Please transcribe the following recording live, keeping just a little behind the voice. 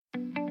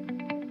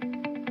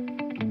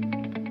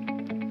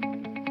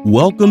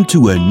Welcome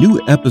to a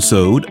new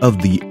episode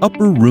of the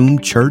Upper Room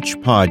Church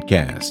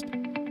podcast.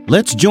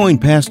 Let's join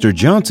Pastor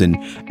Johnson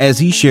as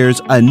he shares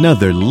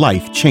another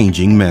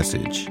life-changing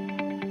message.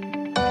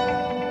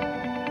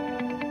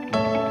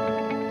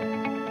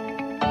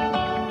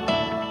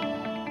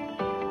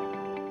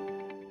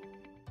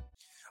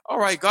 All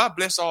right, God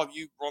bless all of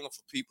you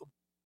wonderful people.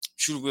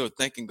 Truly, we are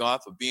thanking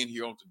God for being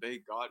here on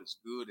today. God is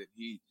good and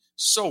He's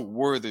so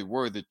worthy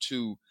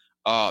to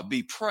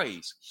be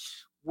praised.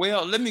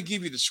 Well, let me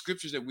give you the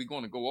scriptures that we're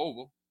going to go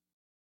over,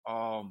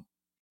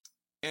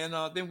 and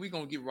then we're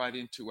going to get right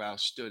into our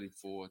study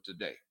for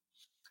today.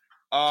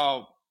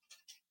 I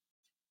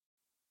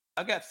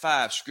got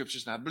 5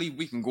 scriptures, and I believe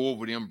we can go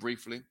over them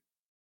briefly,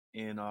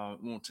 and it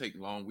won't take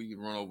long. We can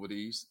run over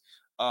these.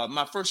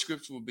 My first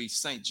scripture will be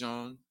St.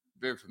 John,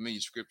 very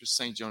familiar scripture,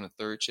 St. John, the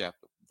 3rd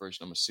chapter, verse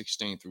number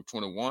 16 through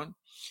 21.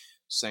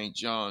 St.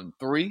 John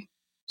 3,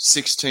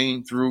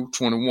 16 through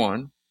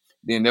 21.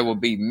 Then there will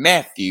be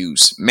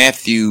Matthews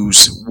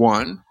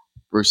 1,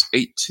 verse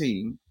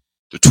 18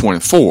 to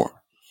 24.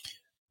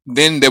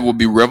 Then there will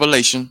be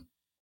Revelation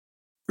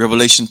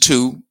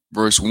 2,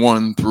 verse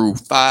 1 through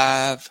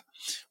 5.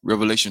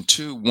 Revelation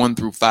 2, 1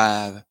 through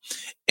 5.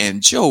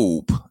 And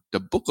Job, the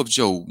book of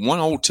Job, one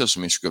Old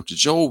Testament scripture,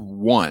 Job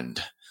 1,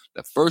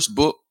 the first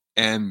book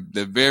and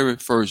the very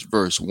first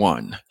verse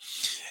 1.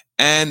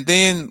 And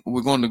then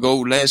we're going to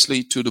go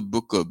lastly to the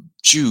book of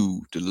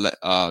Jude,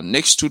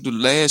 next to the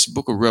last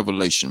book of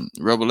Revelation.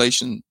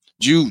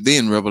 Jude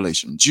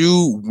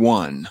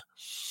 1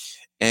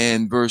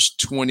 and verse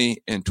 20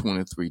 and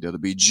 23. That'll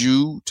be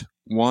Jude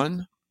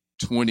 1,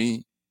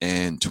 20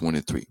 and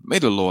 23. May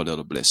the Lord add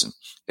a blessing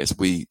as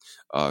we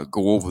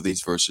go over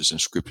these verses in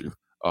scripture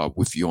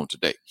with you on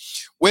today.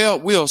 Well,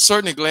 we are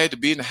certainly glad to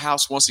be in the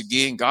house once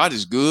again. God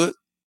is good.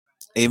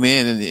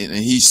 Amen. And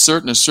He's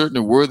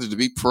certainly worthy to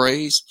be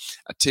praised.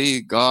 I tell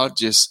you, God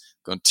just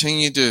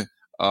continue to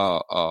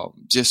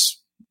just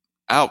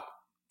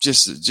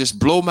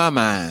blow my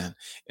mind.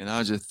 And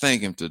I just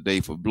thank Him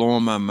today for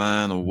blowing my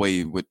mind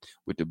away with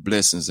the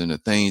blessings and the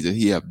things that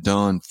He have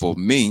done for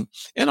me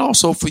and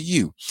also for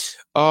you.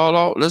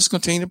 Lord, let's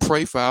continue to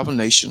pray for our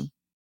nation,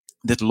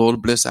 that the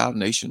Lord bless our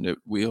nation, that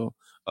we'll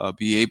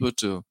be able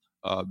to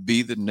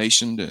be the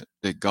nation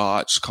that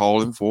God's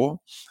calling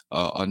for,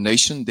 a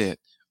nation that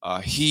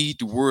heed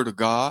the word of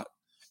God.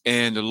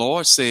 And the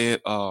Lord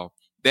said,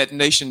 that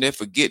nation that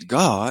forget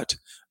God,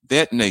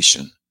 that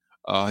nation,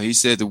 He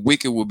said the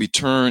wicked will be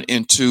turned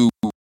into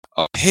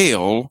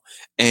hell,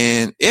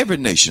 and every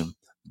nation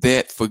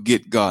that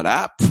forget God.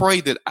 I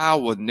pray that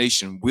our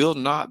nation will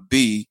not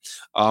be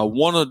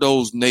one of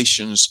those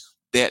nations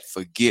that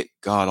forget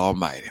God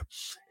Almighty.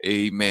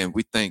 Amen.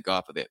 We thank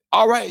God for that.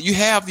 All right. You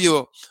have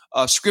your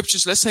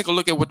scriptures. Let's take a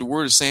look at what the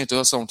word is saying to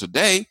us on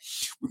today.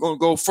 We're going to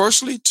go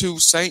firstly to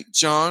St.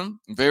 John,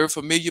 very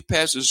familiar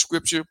passage of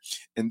scripture,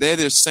 and that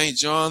is St.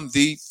 John,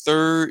 the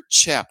 3rd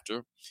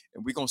chapter.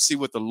 And we're going to see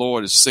what the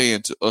Lord is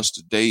saying to us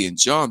today in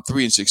John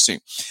 3 and 16.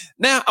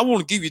 Now, I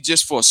want to give you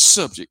just for a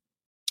subject.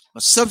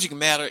 A subject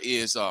matter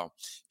is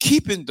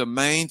keeping the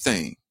main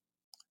thing.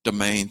 The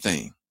main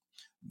thing.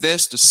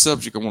 That's the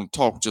subject I want to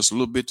talk just a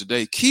little bit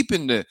today.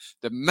 Keeping the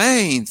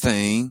main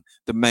thing,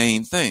 the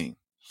main thing.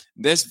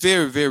 That's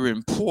very, very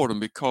important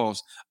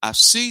because I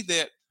see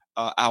that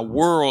our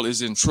world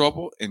is in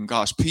trouble and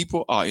God's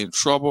people are in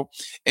trouble.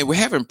 And we're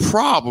having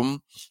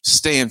problem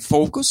staying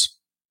focused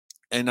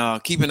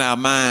and keeping our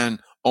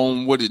mind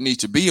on what it needs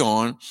to be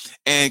on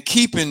and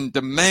keeping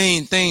the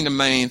main thing, the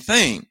main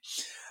thing.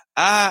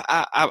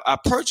 I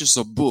purchased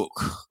a book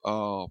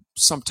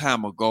some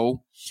time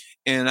ago.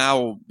 And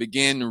I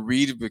began to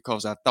read it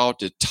because I thought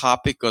the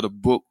topic of the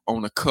book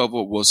on the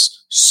cover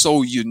was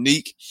so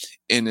unique.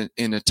 And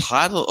the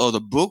title of the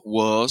book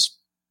was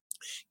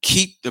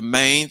Keep the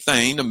Main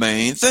Thing, the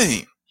Main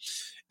Thing.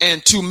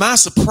 And to my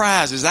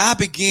surprise, as I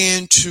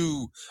began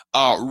to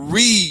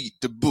read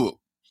the book,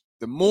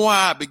 the more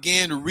I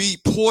began to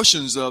read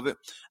portions of it,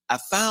 I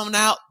found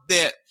out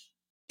that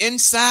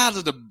inside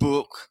of the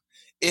book,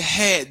 it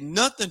had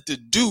nothing to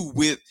do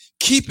with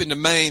keeping the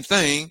main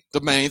thing, the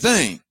main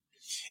thing.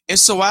 And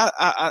so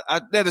I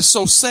that is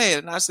so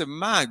sad. And I said,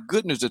 my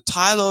goodness, the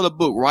title of the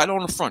book right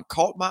on the front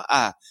caught my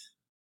eye.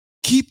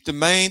 Keep the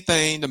main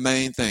thing, the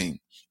main thing.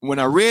 When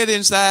I read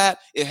inside,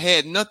 it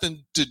had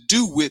nothing to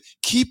do with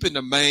keeping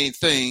the main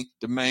thing,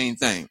 the main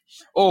thing.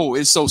 Oh,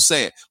 it's so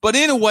sad. But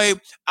anyway,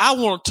 I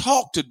want to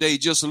talk today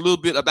just a little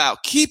bit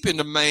about keeping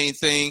the main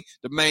thing,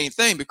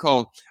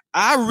 because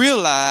I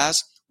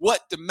realize what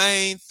the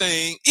main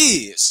thing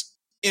is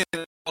in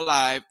our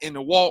life, in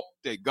the walk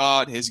that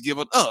God has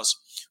given us.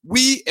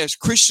 We as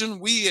Christians,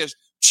 we as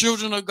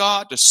children of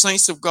God, the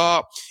saints of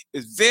God,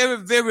 it's very,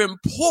 very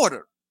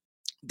important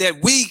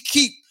that we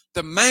keep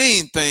the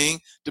main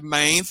thing, the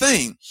main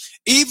thing.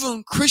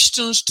 Even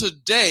Christians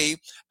today,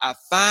 I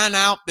find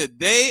out that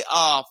they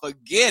are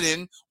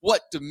forgetting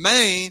what the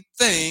main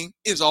thing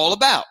is all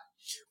about,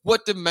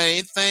 what the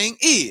main thing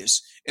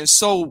is. And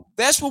so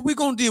that's what we're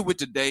going to deal with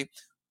today,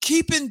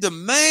 keeping the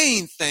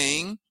main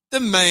thing, the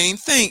main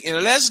thing.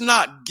 And let's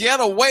not get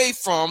away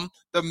from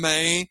the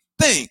main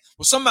thing.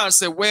 Well, somebody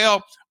said,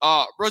 well,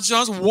 Brother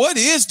Johnson, what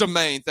is the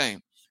main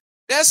thing?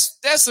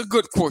 That's a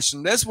good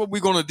question. That's what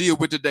we're going to deal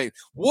with today.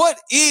 What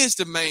is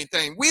the main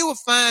thing? We will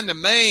find the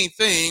main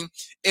thing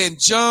in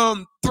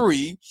John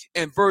 3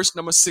 and verse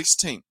number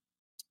 16.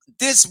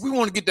 This, we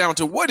want to get down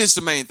to what is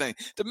the main thing.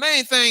 The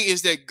main thing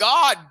is that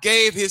God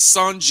gave his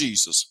son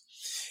Jesus.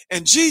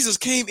 And Jesus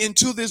came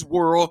into this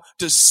world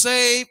to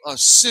save a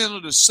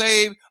sinner, to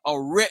save a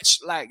wretch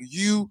like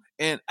you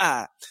and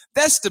I.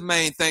 That's the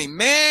main thing.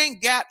 Man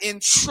got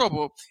in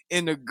trouble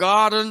in the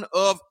Garden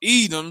of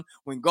Eden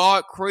when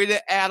God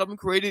created Adam,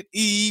 created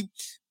Eve.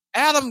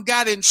 Adam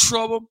got in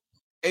trouble.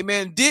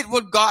 Amen. Did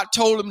what God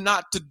told him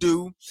not to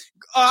do.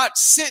 God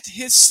sent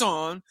his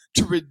son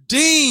to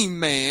redeem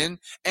man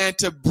and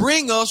to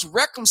bring us,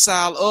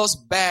 reconcile us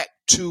back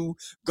to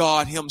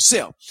God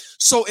himself.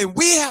 So, and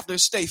we have to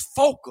stay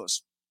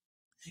focused.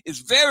 It's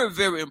very,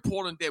 very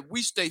important that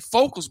we stay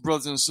focused,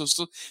 brothers and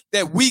sisters,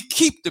 that we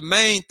keep the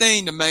main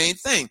thing the main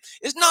thing.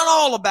 It's not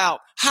all about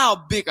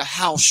how big a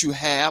house you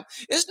have.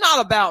 It's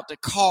not about the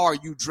car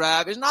you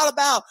drive. It's not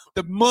about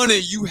the money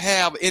you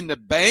have in the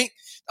bank.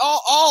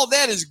 All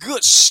that is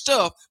good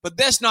stuff, but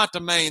that's not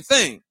the main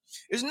thing.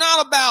 It's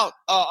not about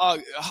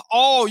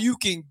all you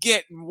can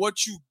get and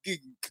what you can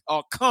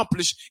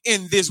accomplish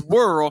in this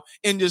world,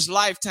 in this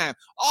lifetime.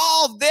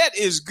 All that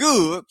is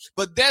good,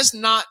 but that's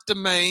not the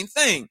main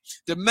thing.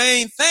 The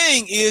main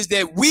thing is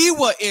that we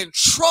were in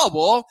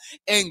trouble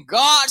and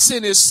God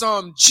sent his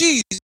son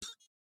Jesus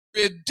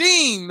to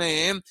redeem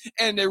man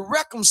and to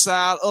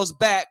reconcile us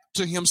back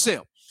to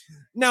himself.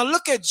 Now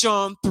look at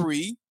John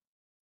 3.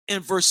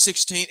 In verse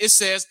 16, it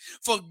says,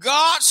 for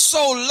God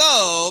so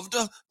loved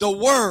the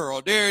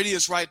world. There it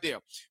is right there.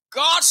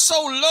 God so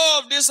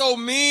loved this old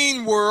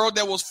mean world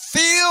that was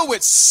filled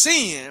with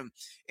sin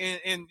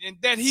and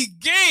that he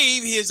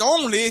gave his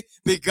only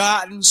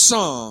begotten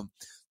son.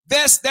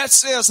 That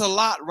says a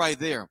lot right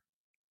there.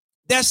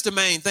 That's the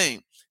main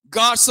thing.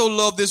 God so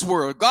loved this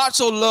world. God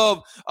so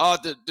loved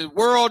the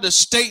world, the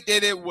state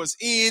that it was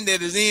in,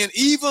 that is in,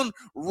 even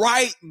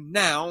right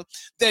now,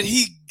 that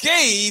he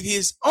gave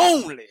his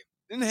only,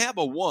 didn't have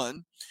a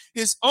one,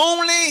 his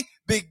only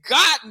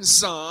begotten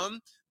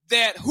son,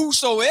 that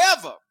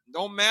whosoever,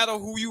 don't matter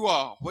who you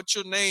are, what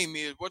your name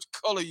is, what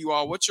color you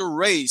are, what your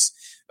race,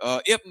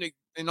 ethnic,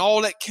 and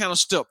all that kind of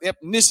stuff,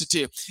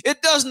 ethnicity,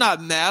 it does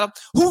not matter.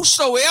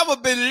 Whosoever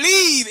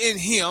believe in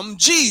him,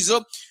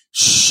 Jesus,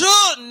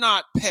 should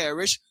not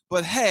perish,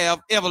 but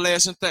have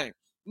everlasting thing.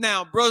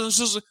 Now, brothers and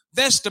sisters,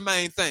 that's the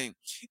main thing.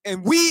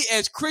 And we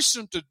as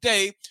Christians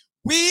today,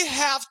 we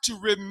have to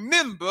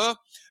remember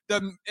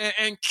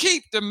and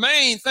keep the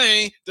main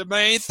thing the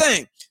main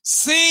thing.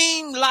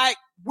 Seem like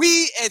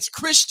we as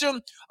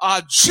Christians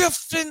are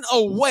drifting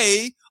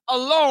away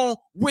along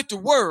with the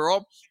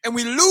world, and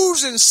we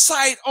losing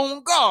sight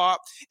on God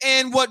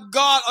and what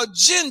God's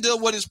agenda,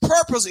 what his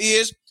purpose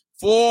is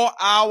for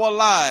our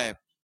life.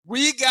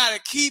 We got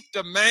to keep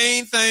the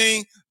main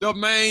thing the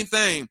main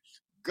thing.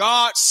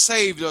 God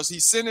saved us. He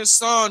sent his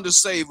son to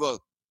save us.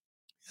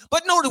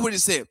 But notice what he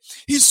said.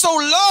 He so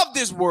loved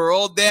this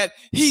world that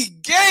he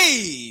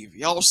gave.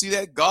 Y'all see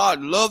that?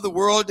 God loved the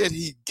world that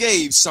he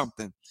gave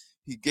something.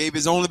 He gave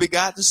his only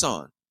begotten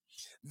son.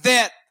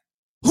 That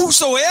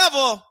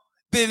whosoever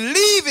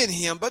believe in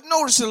him, but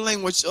notice the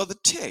language of the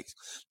text.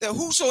 That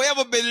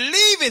whosoever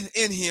believeth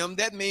in him,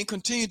 that means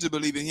continue to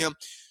believe in him,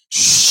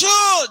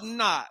 should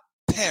not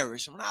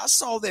perish. When I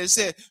saw that, it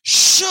said,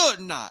 should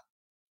not.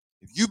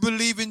 If you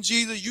believe in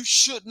Jesus, you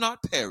should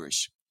not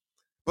perish.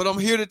 But I'm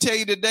here to tell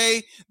you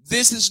today,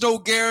 this is no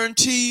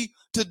guarantee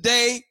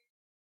today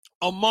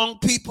among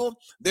people.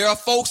 There are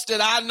folks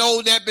that I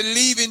know that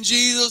believe in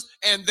Jesus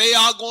and they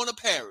are going to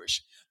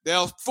perish. There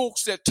are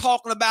folks that are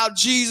talking about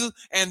Jesus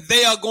and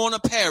they are going to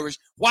perish.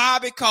 Why?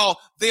 Because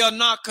they are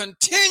not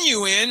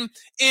continuing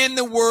in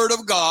the word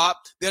of God.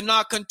 They're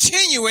not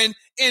continuing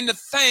in the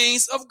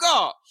things of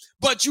God.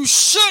 But you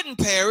shouldn't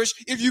perish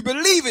if you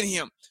believe in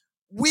him.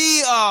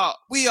 We are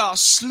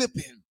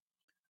slipping.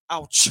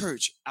 Our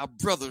church, our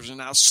brothers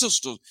and our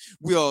sisters,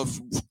 we are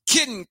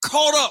getting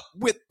caught up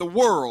with the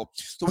world.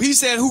 So he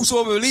said,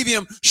 whosoever believe in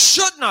him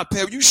should not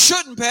perish. You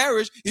shouldn't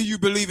perish if you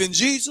believe in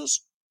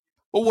Jesus.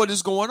 But what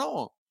is going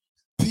on?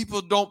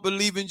 People don't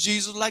believe in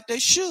Jesus like they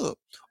should.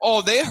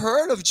 Or they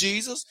heard of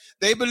Jesus.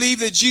 They believe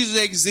that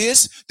Jesus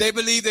exists. They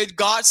believe that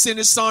God sent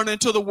his son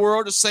into the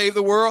world to save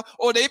the world.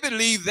 Or they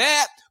believe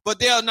that, but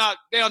they are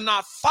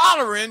not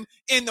following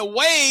in the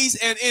ways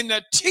and in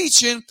the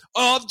teaching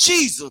of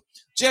Jesus.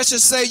 Just to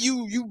say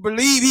you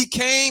believe he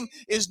came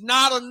is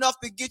not enough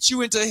to get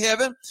you into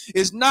heaven.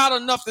 It's not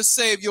enough to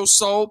save your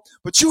soul.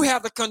 But you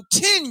have to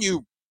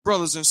continue,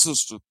 brothers and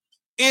sisters,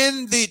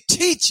 in the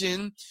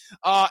teaching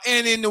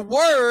and in the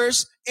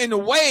words, in the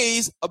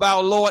ways of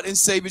our Lord and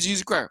Savior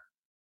Jesus Christ.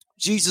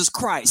 Jesus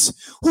Christ.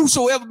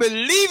 Whosoever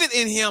believeth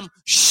in him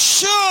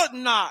should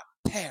not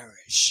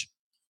perish.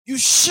 You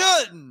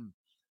shouldn't.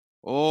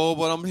 Oh,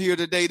 but I'm here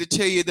today to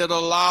tell you that a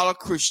lot of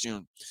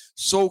Christians,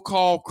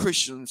 so-called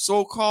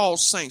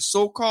saints,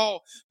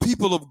 so-called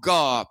people of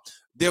God,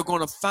 they're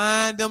going to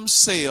find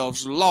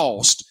themselves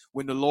lost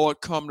when the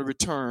Lord come to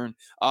return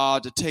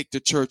to take the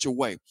church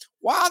away.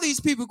 Why are these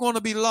people going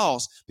to be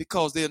lost?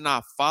 Because they're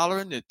not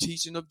following the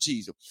teaching of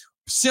Jesus.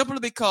 Simply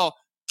because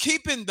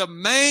keeping the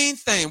main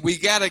thing, we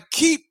got to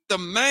keep the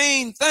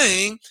main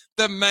thing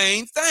the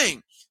main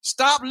thing.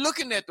 Stop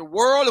looking at the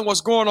world and what's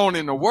going on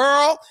in the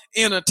world,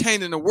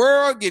 entertaining the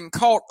world, getting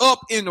caught up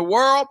in the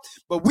world.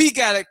 But we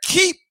got to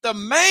keep the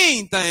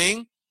main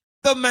thing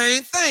the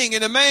main thing.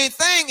 And the main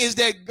thing is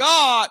that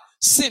God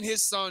sent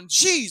his son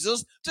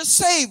Jesus to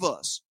save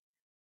us.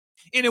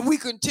 And if we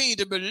continue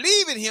to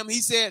believe in him,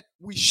 he said,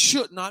 we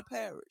should not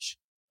perish.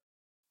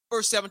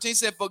 Verse 17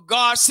 said, for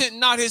God sent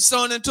not his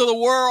son into the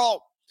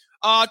world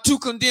to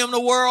condemn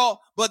the world,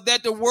 but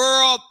that the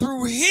world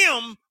through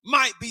him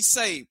might be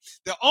saved.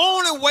 The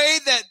only way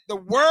that the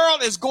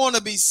world is going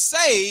to be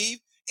saved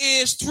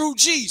is through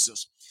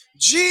Jesus.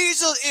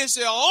 Jesus is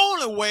the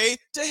only way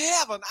to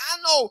heaven. I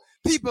know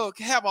people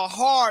have a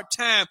hard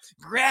time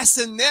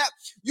grasping that.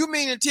 You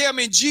mean to tell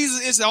me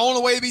Jesus is the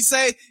only way to be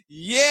saved?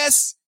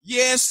 Yes,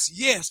 yes,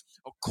 yes.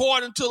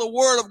 According to the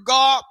word of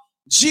God,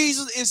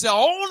 Jesus is the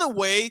only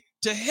way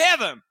to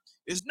heaven.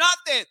 It's not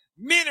that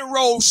many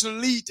roads to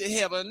lead to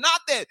heaven.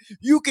 Not that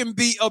you can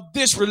be of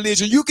this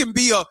religion. You can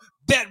be of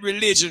that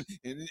religion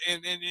and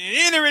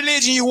any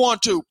religion you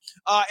want to,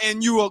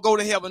 and you will go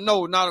to heaven.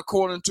 No, not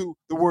according to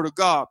the word of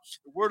God.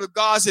 The word of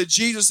God said,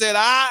 Jesus said,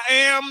 I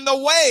am the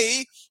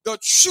way, the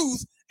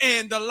truth,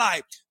 and the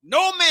life.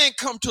 No man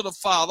come to the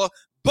Father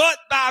but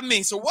by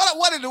me. So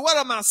what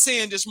am I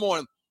saying this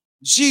morning?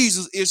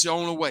 Jesus is the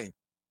only way.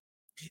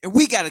 And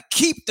we got to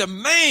keep the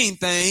main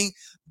thing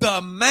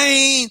the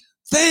main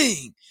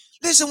thing.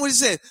 Listen what he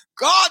said.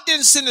 God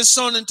didn't send his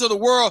son into the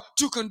world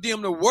to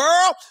condemn the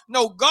world.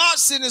 No, God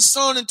sent his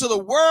son into the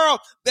world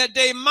that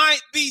they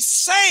might be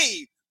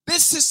saved.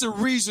 This is the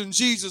reason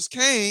Jesus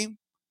came,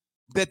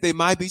 that they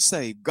might be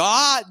saved.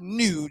 God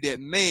knew that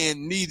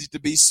man needed to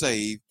be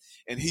saved,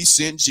 and he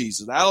sent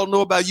Jesus. I don't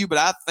know about you, but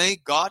I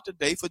thank God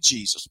today for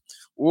Jesus.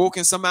 Oh,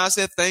 can somebody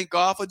say thank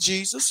God for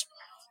Jesus?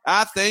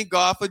 I thank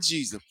God for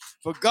Jesus.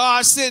 For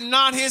God sent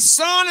not his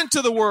son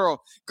into the world.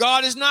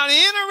 God is not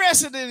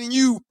interested in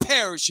you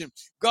perishing.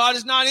 God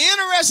is not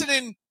interested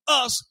in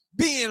us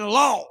being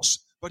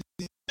lost. But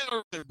he's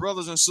interested,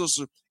 brothers and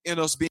sisters, in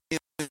us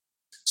being.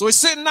 So he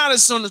sent not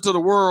his son into the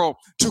world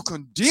to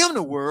condemn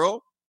the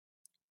world,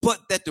 but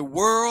that the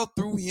world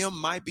through him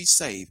might be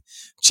saved.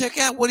 Check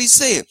out what he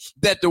said,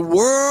 that the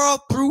world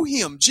through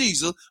him,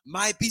 Jesus,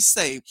 might be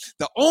saved.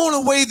 The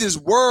only way this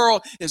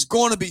world is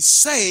going to be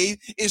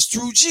saved is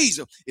through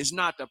Jesus. It's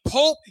not the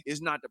Pope,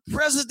 it's not the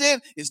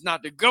president, it's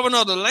not the governor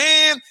of the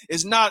land,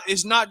 it's not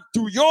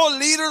through your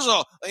leaders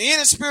or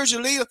any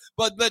spiritual leader,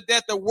 but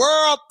that the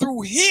world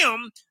through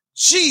him,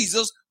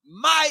 Jesus,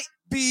 might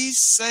be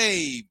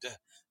saved.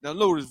 Now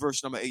notice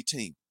verse number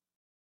 18.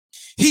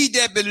 He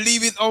that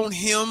believeth on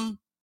him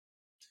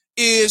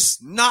is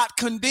not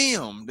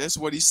condemned. That's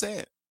what he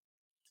said.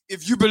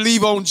 If you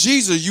believe on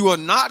Jesus, you are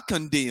not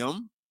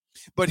condemned.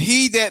 But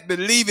he that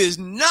believeth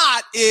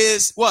not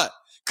is what?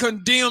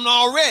 Condemned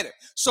already.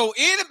 So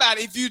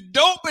anybody, if you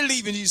don't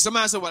believe in Jesus,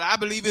 somebody said, well, I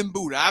believe in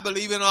Buddha. I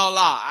believe in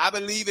Allah. I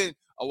believe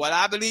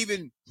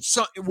in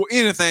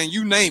anything,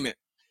 you name it.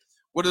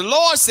 Well, the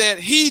Lord said,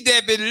 he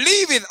that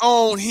believeth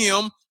on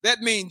him,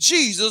 that means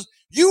Jesus,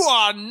 you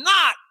are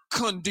not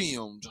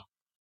condemned.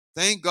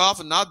 Thank God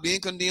for not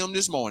being condemned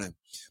this morning.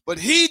 But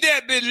he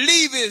that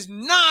believeth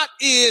not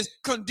is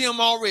condemned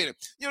already.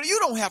 You know, you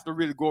don't have to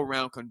really go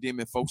around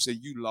condemning folks. Say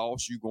you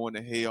lost, you going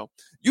to hell.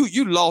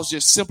 You lost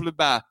just simply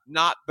by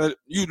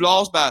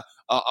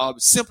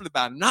simply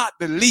by not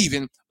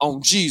believing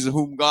on Jesus,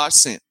 whom God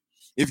sent.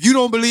 If you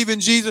don't believe in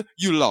Jesus,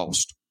 you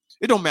lost.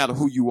 It don't matter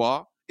who you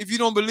are. If you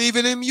don't believe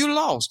in him, you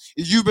lost.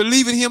 If you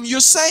believe in him, you're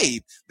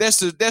saved.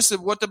 That's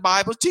what the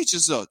Bible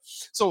teaches us.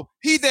 So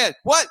he that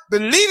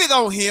believeth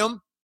on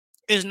him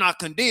is not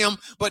condemned,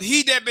 but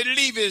he that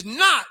believeth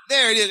not,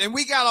 there it is. And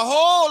we got a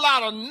whole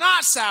lot of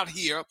nots out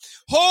here,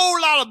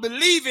 whole lot of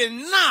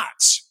believing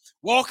nots,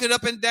 walking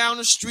up and down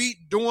the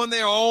street, doing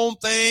their own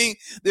thing.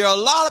 There are a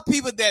lot of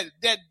people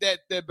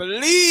that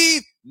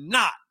believe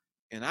not.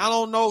 And I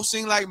don't know,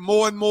 seem like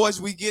more and more as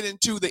we get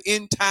into the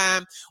end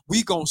time,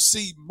 we going to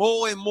see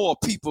more and more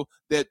people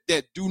that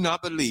do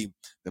not believe.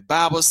 The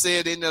Bible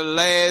said in the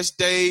last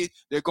days,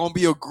 there's going to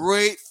be a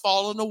great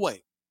falling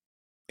away.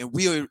 And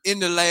we are in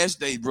the last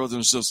day, brothers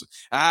and sisters.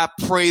 I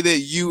pray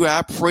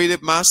that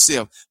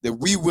myself, that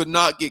we would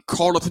not get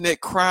caught up in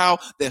that crowd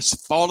that's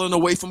falling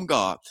away from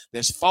God,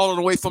 that's falling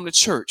away from the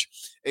church.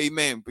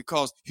 Amen.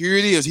 Because here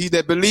it is. He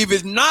that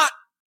believeth not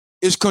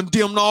is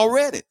condemned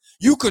already.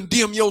 You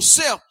condemn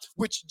yourself,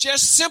 which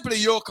just simply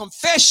your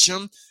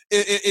confession,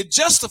 it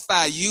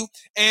justifies you,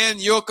 and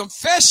your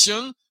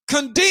confession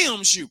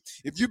condemns you.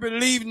 If you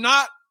believe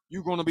not,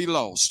 you're going to be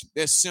lost.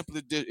 That's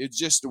simply, it's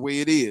just the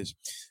way it is.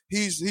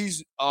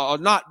 He's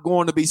not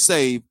going to be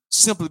saved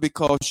simply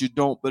because you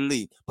don't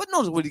believe. But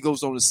notice what he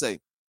goes on to say.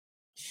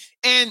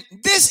 And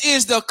this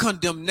is the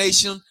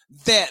condemnation,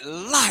 that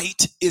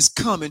light is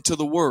coming to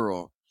the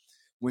world.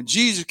 When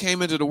Jesus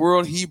came into the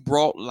world, he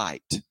brought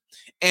light.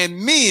 And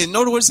men,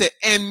 notice what it said,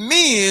 and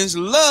men's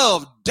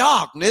love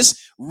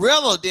darkness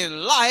rather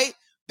than light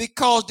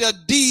because their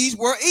deeds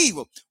were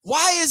evil.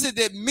 Why is it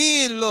that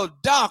men love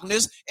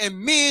darkness and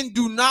men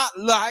do not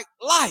like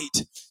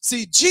light?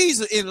 See,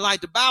 Jesus in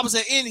light, the Bible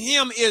said in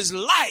him is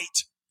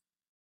light.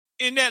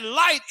 And that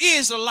light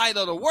is the light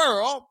of the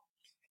world.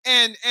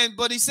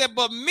 But he said,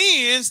 but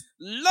men's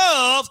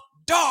love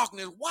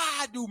darkness.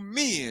 Why do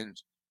men?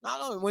 Not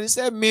only when he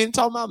said men,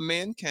 talking about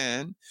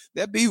mankind,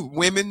 that be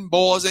women,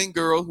 boys, and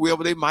girls,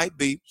 whoever they might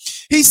be.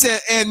 He said,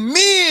 and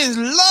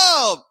men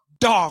love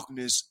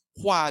darkness.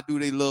 Why do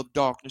they love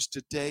darkness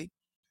today?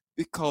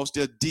 Because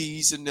their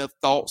deeds and their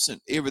thoughts and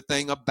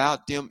everything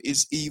about them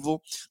is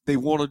evil. They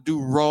want to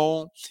do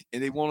wrong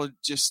and they want to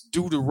just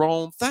do the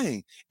wrong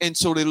thing. And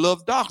so they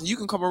love darkness. You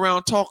can come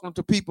around talking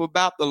to people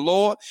about the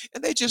Lord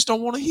and they just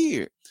don't want to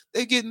hear it.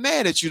 They get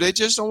mad at you. They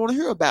just don't want to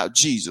hear about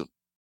Jesus.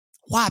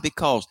 Why?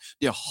 Because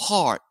their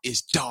heart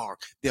is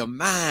dark. Their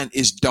mind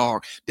is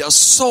dark. Their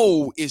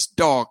soul is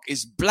dark.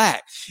 It's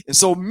black. And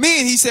so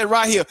men, he said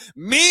right here,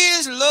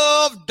 men's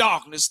love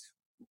darkness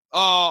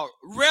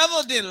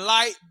rather than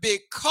light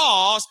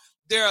because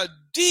their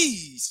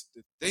deeds,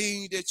 the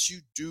thing that you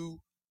do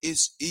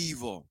is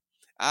evil.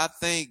 I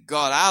thank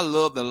God. I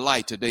love the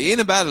light today.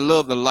 Anybody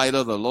love the light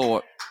of the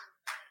Lord?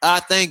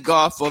 I thank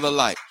God for the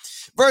light.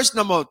 Verse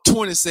number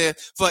 20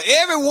 says, for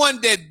everyone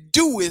that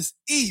doeth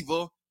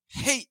evil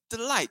hate the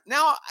light.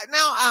 Now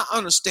I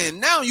understand.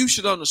 Now you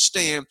should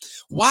understand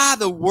why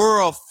the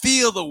world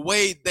feel the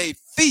way they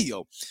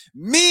feel.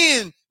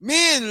 Men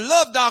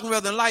love darkness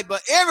rather than light,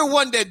 but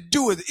everyone that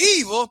doeth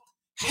evil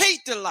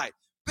hate the light.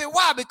 But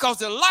why? Because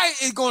the light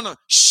is going to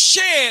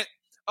shed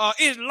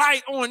its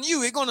light on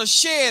you. It's going to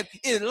shed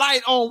its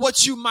light on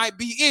what you might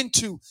be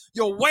into,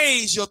 your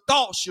ways, your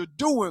thoughts, your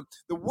doing.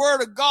 The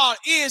word of God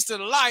is the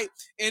light,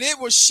 and it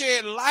will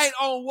shed light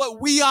on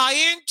what we are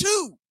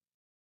into.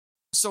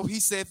 So he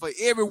said, for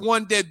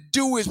everyone that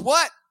doeth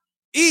what?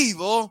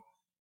 Evil,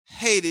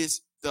 hateth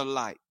the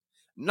light.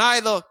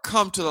 Neither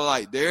come to the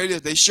light. There it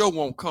is. They sure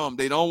won't come.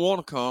 They don't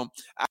want to come.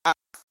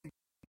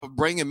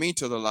 Bringing me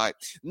to the light.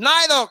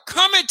 Neither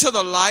coming to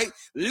the light,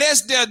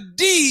 lest their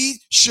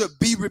deeds should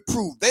be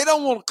reproved. They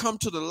don't want to come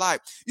to the light.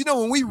 You know,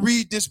 when we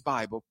read this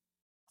Bible,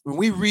 when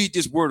we read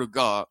this word of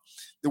God,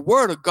 the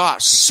word of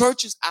God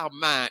searches our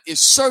mind. It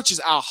searches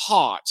our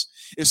hearts.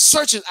 It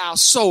searches our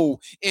soul.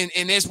 And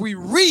as we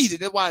read it,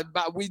 that's why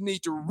we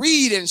need to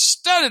read and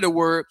study the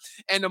word.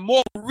 And the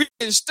more we read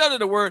and study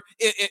the word,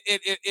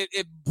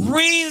 it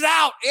brings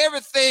out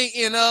everything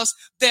in us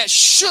that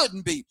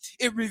shouldn't be.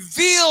 It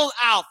reveals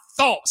our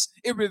thoughts.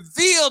 It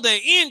reveals the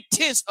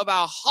intents of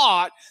our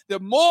heart. The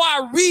more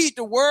I read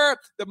the word,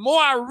 the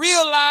more I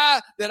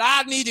realize that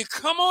I need to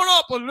come on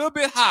up a little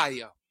bit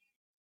higher.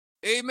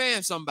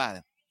 Amen, somebody.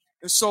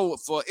 And so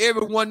for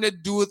everyone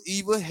that doeth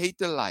evil, hate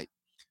the light,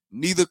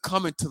 neither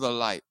coming to the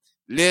light,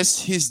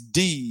 lest his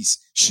deeds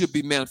should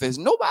be manifest.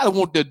 Nobody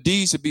want their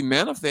deeds to be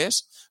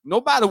manifest.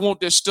 Nobody want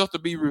their stuff to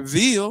be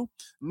revealed.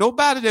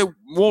 Nobody that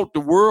want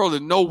the world to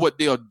know what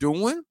they are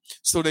doing,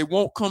 so they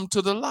won't come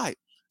to the light.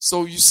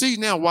 So you see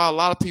now why a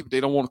lot of people,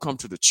 they don't want to come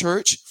to the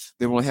church.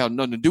 They want to have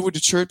nothing to do with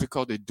the church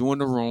because they're doing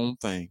the wrong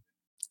thing.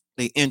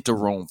 They enter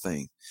wrong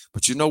thing.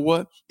 But you know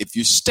what? If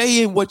you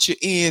stay in what you're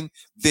in,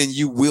 then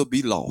you will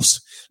be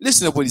lost.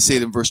 Listen to what he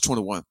said in verse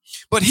 21.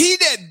 But he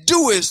that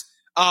doeth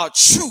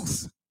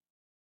truth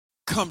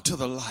come to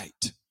the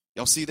light.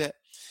 Y'all see that?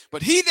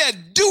 But he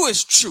that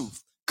doeth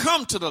truth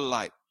come to the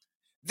light,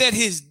 that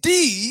his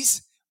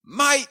deeds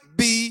might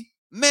be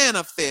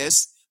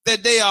manifest,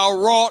 that they are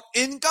wrought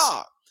in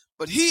God.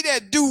 But he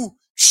that do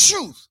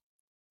truth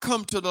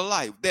come to the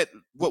light. That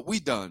what we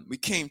done, we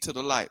came to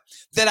the light,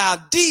 that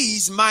our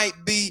deeds might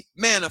be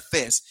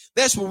manifest.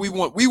 That's what we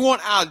want. We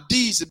want our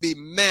deeds to be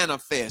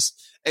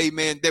manifest.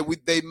 Amen. That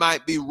they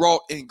might be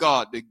wrought in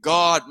God. That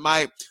God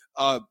might,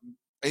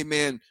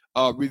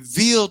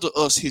 reveal to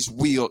us his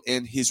will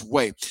and his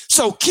way.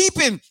 So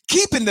keeping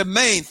the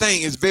main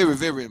thing is very,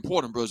 very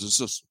important, brothers and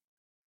sisters.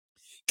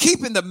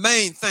 Keeping the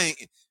main thing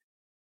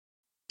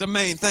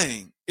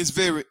is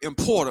very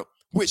important,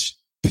 which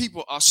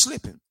people are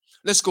slipping.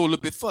 Let's go a little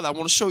bit further. I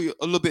want to show you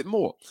a little bit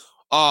more.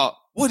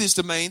 What is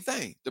the main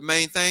thing? The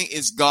main thing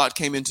is God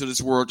came into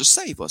this world to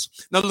save us.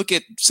 Now look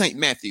at St.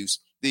 Matthew's,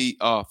 the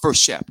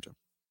first chapter.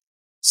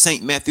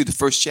 St. Matthew, the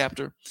first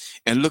chapter,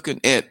 and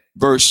looking at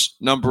verse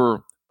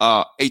number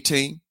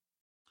 18.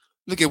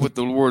 Look at what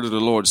the word of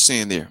the Lord is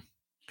saying there.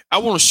 I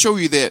want to show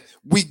you that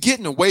we're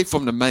getting away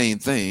from the main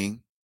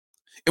thing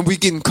and we're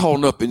getting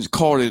caught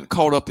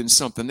up in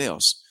something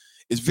else.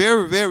 It's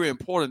very, very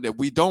important that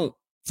we don't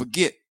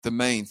forget the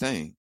main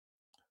thing.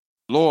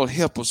 Lord,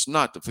 help us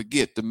not to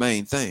forget the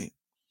main thing.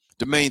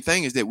 The main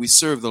thing is that we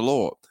serve the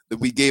Lord, that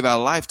we gave our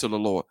life to the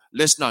Lord.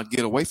 Let's not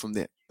get away from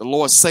that. The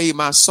Lord saved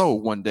my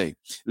soul one day.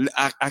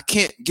 I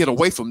can't get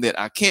away from that.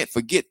 I can't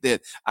forget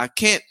that. I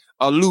can't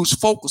lose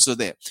focus of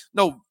that.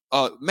 No,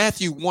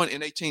 Matthew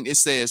 1:18, it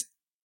says,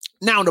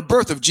 Now, the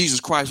birth of Jesus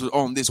Christ was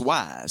on this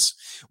wise.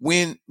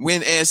 When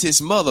as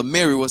his mother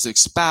Mary was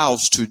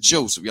espoused to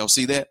Joseph, y'all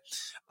see that?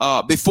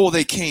 Before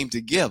they came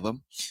together,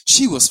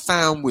 she was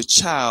found with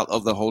child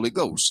of the Holy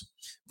Ghost.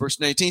 Verse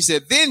 19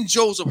 said, then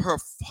Joseph, her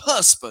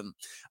husband,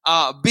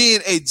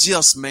 being a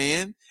just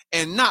man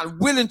and not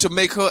willing to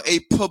make her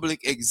a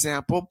public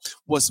example,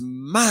 was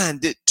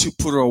minded to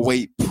put her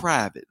away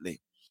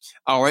privately.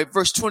 All right,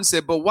 verse 20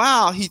 said, but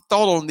while he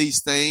thought on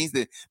these things,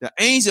 the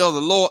angel of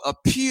the Lord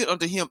appeared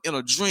unto him in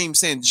a dream,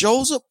 saying,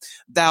 Joseph,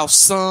 thou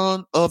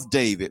son of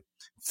David,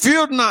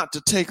 fear not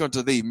to take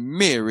unto thee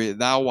Mary,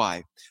 thy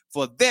wife,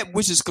 for that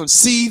which is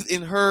conceived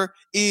in her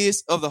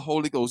is of the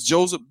Holy Ghost.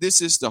 Joseph, this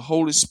is the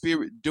Holy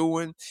Spirit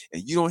doing,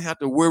 and you don't have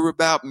to worry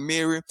about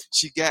Mary.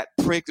 She got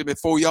pregnant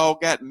before y'all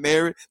got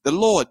married. The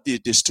Lord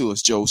did this to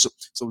us, Joseph.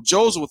 So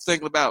Joseph was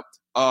thinking about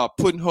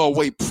putting her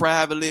away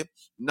privately,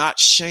 not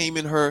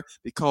shaming her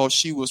because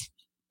she was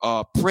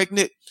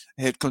pregnant,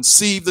 had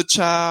conceived the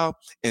child,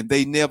 and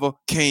they never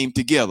came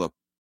together.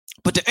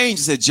 But the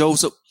angel said,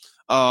 Joseph,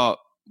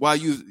 while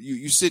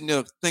you sitting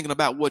there thinking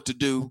about what to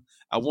do,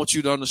 I want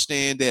you to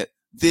understand that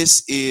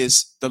this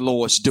is the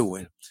Lord's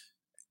doing.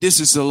 This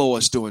is the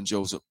Lord's doing,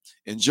 Joseph.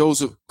 And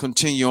Joseph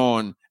continue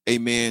on,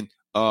 amen,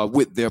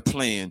 with their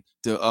plan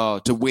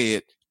to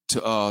wed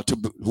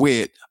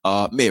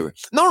Mary.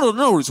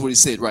 Notice what he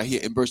said right here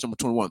in verse number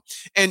 21.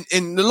 And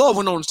the Lord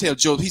went on to tell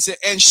Joseph, he said,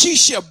 and she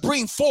shall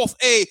bring forth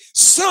a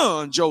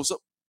son, Joseph.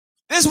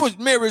 That's what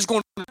Mary is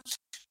going to do.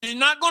 She's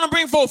not going to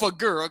bring forth a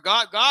girl.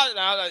 God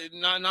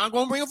not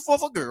going to bring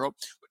forth a girl.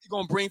 He's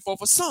going to bring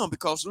forth a son,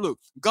 because look,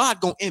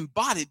 God going to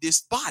embody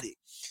this body.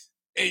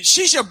 And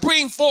she shall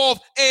bring forth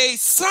a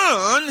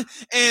son,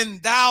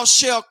 and thou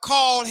shalt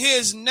call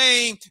his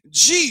name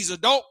Jesus.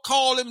 Don't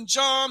call him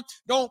John.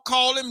 Don't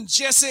call him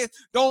Jesse.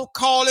 Don't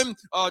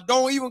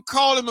even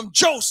call him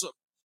Joseph.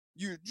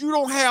 You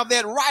don't have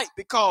that right,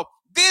 because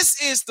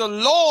this is the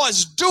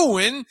Lord's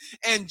doing.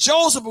 And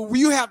Joseph,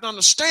 you have to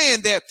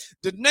understand that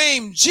the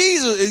name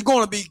Jesus is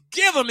going to be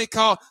given,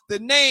 because the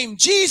name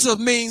Jesus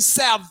means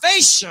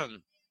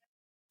salvation.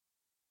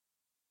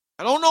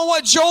 I don't know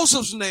what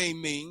Joseph's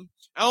name means.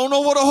 I don't know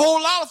what a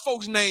whole lot of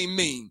folks' name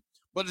mean,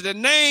 but the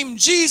name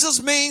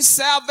Jesus means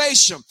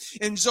salvation.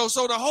 And so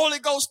the Holy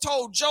Ghost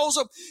told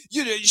Joseph,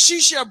 she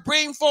shall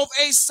bring forth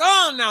a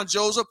son now,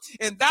 Joseph,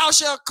 and thou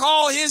shalt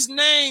call his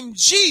name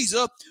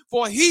Jesus,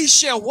 for he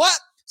shall what?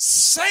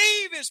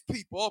 Save his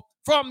people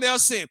from their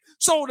sin.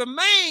 So the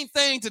main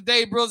thing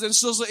today, brothers and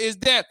sisters, is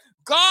that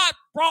God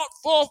brought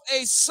forth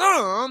a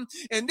son,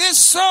 and this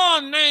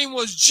son name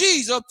was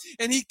Jesus,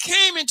 and he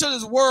came into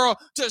this world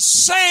to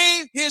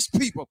save his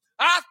people.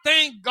 I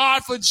thank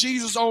God for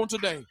Jesus on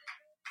today.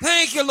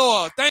 Thank you,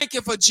 Lord. Thank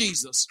you for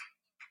Jesus.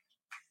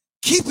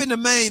 Keeping the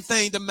main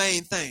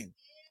thing.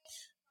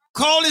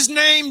 Call his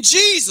name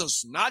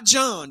Jesus, not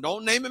John.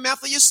 Don't name him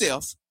after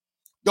yourself.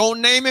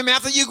 Don't name him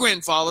after your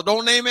grandfather.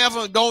 Don't name him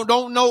after, don't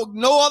know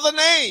no other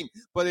name.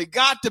 But it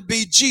got to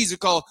be Jesus,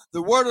 because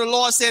the word of the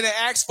Lord said in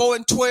Acts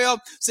 4:12,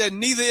 said,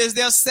 neither is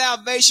there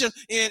salvation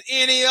in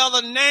any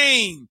other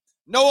name.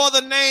 No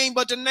other name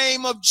but the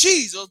name of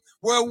Jesus,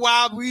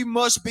 whereby we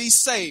must be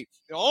saved.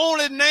 The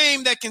only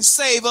name that can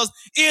save us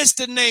is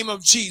the name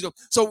of Jesus.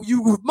 So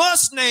you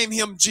must name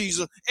him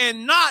Jesus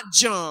and not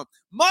John.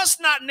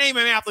 Must not name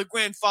him after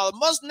grandfather.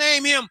 Must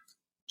name him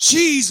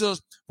Jesus,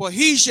 for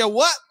he shall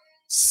what?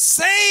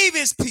 Save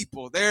his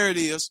people. There it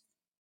is.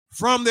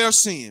 From their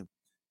sin.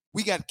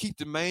 We got to keep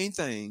the main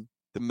thing.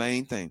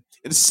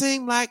 It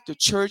seems like the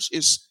church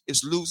is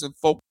losing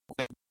focus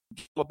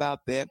about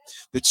that.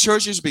 The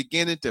church is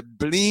beginning to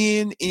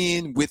blend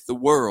in with the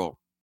world.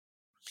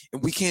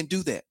 And we can't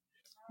do that.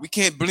 We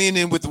can't blend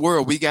in with the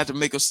world. We got to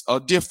make us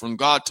different.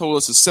 God told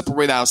us to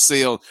separate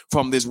ourselves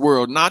from this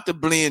world, not to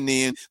blend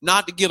in,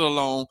 not to get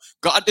along.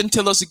 God didn't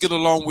tell us to get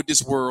along with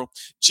this world.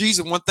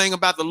 Jesus, one thing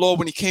about the Lord,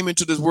 when he came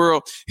into this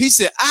world, he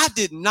said, I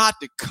didn't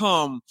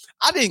come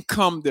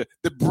to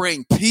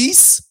bring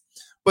peace,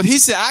 but he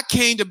said, I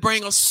came to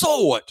bring a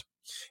sword.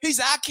 He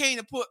said, I came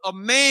to put a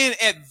man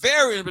at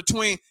variance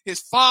between his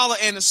father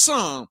and the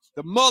son,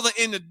 the mother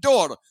and the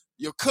daughter,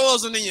 your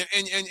cousin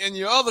and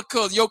your other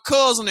cousin, your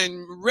cousin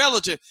and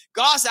relative.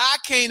 God said, I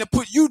came to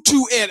put you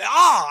two at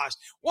odds.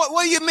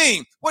 What do you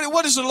mean?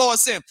 What is the Lord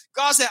saying?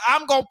 God said,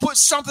 I'm going to put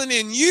something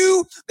in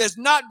you that's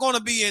not going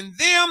to be in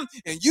them,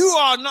 and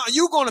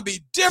you're going to be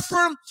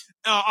different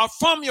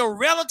from your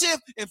relative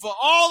and for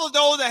all of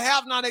those that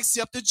have not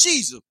accepted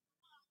Jesus.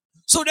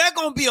 So there's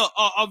going to be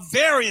a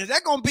variance.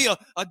 There's going to be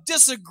a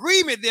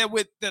disagreement there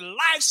with the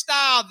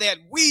lifestyle that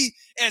we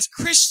as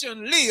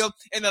Christians live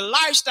and the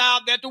lifestyle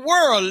that the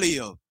world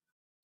live.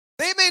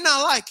 They may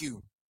not like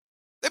you.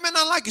 They may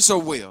not like you so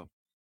well,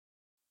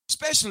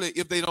 especially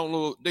if they don't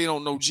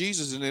know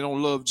Jesus and they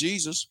don't love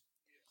Jesus.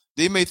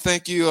 They may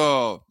think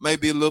you may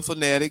be a little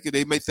fanatic.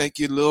 They may think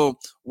you a little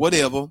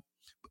whatever,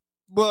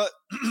 but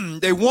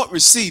they won't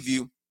receive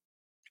you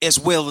as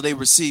well as they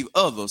receive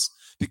others.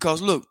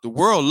 Because look, the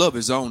world love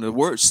his own. The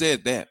word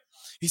said that.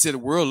 He said the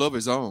world love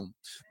his own.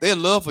 They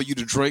love for you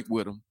to drink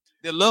with them.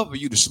 They love for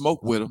you to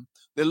smoke with them.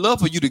 They love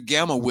for you to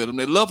gamble with them.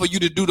 They love for you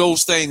to do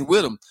those things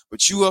with them.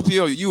 But you up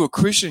here, you a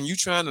Christian, you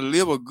trying to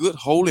live a good,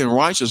 holy, and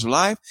righteous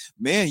life.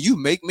 Man, you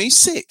make me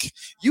sick.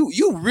 You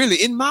really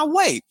in my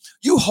way.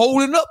 You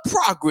holding up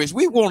progress.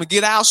 We want to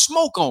get our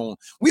smoke on.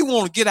 We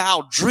want to get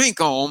our drink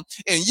on.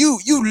 And you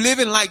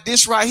living like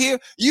this right here.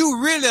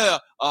 You really,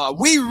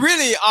 we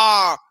really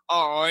are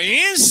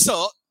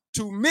insult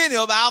to many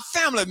of our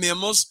family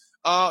members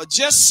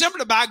just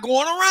simply by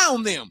going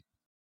around them,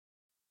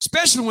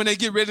 especially when they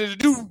get ready to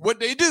do what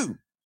they do.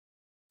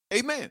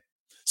 Amen.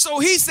 So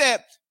he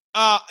said,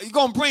 you're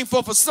going to bring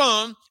forth a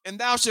son, and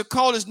thou shalt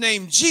call his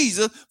name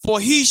Jesus, for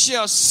he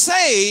shall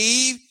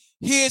save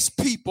his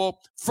people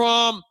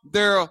from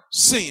their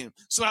sin.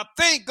 So I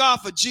thank God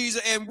for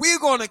Jesus, and we're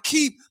going to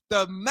keep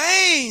the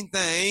main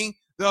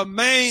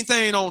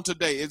thing on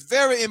today. It's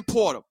very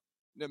important.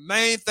 The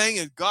main thing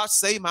is God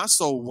save my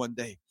soul one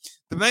day.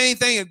 The main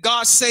thing is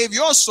God save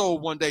your soul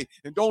one day.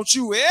 And don't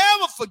you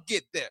ever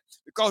forget that,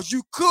 because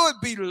you could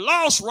be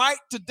lost right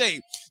today.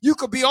 You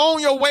could be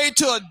on your way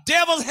to a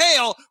devil's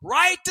hell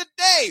right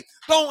today.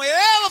 Don't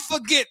ever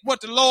forget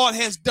what the Lord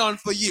has done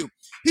for you.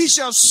 He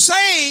shall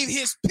save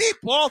his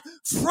people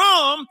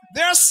from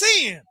their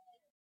sin.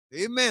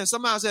 Amen.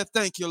 Somebody said,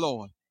 thank you,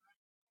 Lord.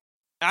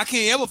 I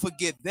can't ever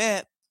forget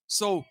that.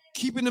 So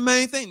keeping the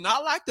main thing,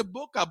 not like the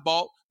book I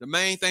bought, the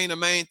main thing,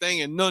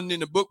 and nothing in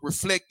the book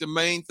reflect the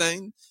main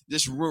thing.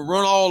 Just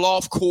run all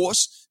off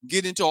course,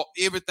 get into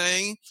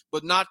everything,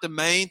 but not the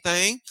main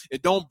thing.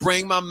 It don't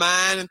bring my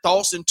mind and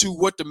thoughts into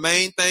what the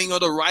main thing of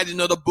the writing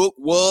of the book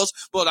was.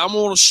 But I'm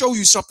going to show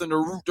you something.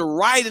 The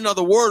writing of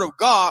the word of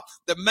God,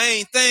 the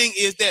main thing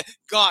is that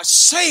God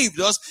saved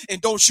us, and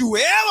don't you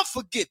ever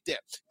forget that.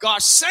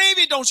 God saved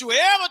it, don't you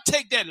ever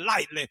take that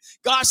lightly.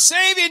 God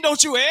saved it,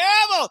 don't you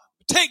ever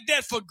take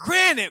that for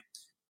granted,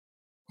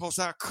 because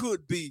I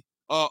could be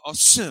a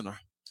sinner,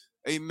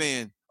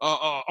 amen,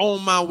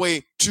 on my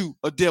way to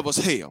a devil's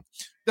hell.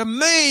 The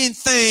main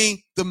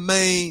thing,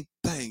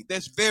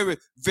 that's very,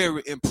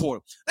 very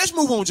important. Let's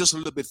move on just a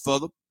little bit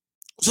further.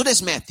 So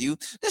that's Matthew.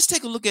 Let's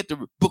take a look at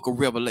the book of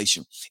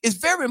Revelation. It's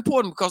very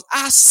important because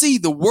I see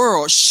the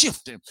world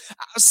shifting.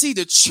 I see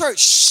the church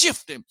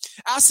shifting.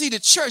 I see the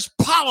church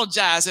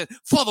apologizing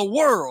for the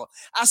world.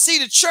 I see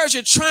the church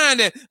trying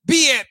to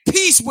be at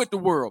peace with the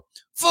world.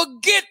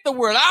 Forget the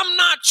world. I'm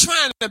not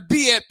trying to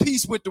be at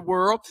peace with the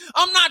world.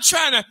 I'm not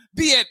trying to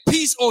be at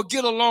peace or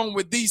get along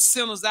with these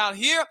sinners out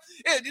here.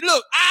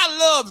 Look, I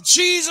love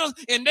Jesus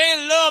and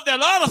they love that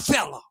other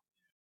fella.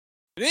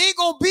 It ain't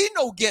going to be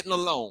no getting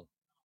along.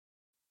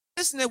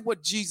 Listen to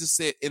what Jesus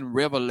said in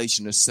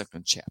Revelation, the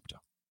 2nd chapter.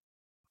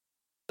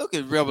 Look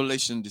at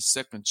Revelation, the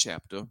 2nd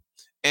chapter,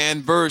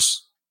 and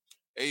verse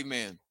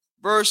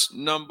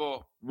number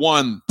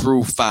 1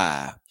 through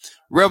 5.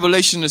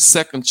 Revelation, the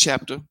 2nd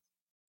chapter.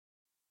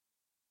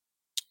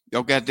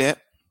 Y'all got that?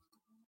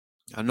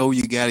 I know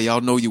you got it. Y'all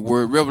know your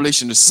word.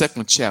 Revelation, the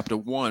 2nd chapter,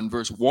 1,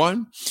 verse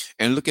 1.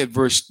 And look at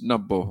verse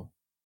number,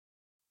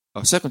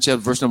 2nd chapter,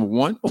 verse number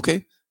 1.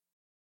 Okay.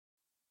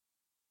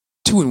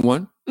 2 and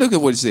 1. Look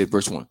at what it said,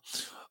 verse 1.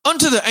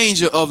 Unto the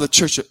angel of the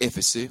church of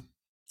Ephesus,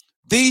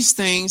 these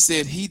things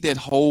said he that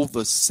holds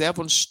the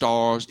 7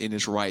 stars in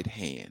his right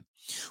hand,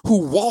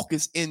 who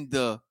walketh in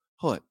the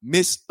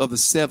midst of the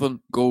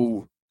 7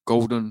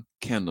 golden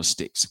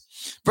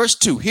candlesticks. Verse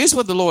 2, here's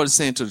what the Lord is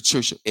saying to the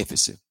church of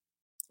Ephesus.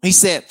 He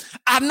said,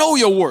 I know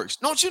your works.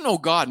 Don't you know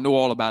God know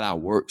all about our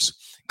works?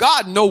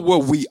 God know where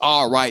we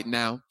are right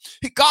now.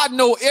 God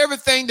know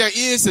everything there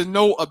is to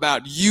know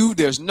about you.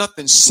 There's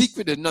nothing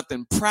secret. There's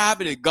nothing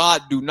private that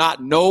God do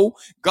not know.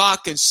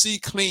 God can see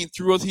clean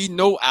through us. He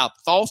know our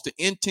thoughts, the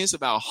intents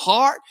of our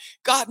heart.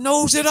 God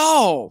knows it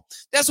all.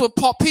 That's what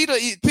Peter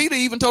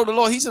even told the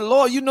Lord. He said,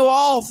 Lord, you know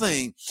all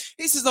things.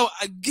 He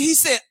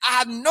said,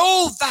 I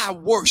know thy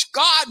works.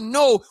 God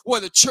know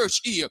where the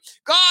church is.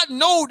 God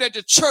know that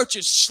the church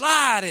is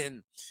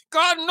sliding.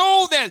 God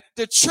knows that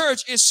the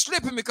church is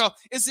slipping, because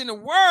it's in the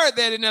word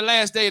that in the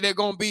last day they're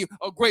going to be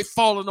a great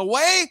falling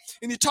away.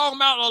 And you're talking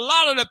about a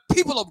lot of the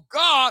people of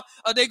God,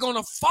 they're going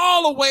to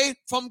fall away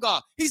from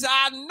God. He said,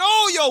 I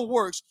know your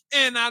works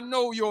and I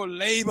know your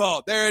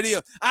labor. There it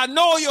is. I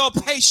know your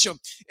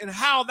patience and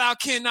how thou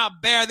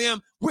cannot bear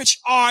them which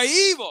are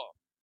evil.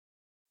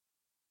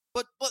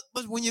 But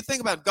when you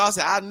think about it, God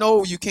said, I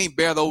know you can't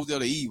bear those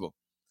that are evil.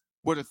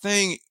 But the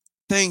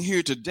thing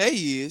here today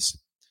is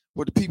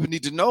what the people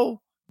need to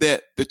know,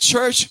 that the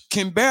church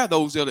can bear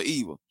those that are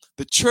evil.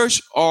 The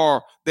church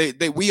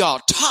we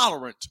are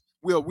tolerant.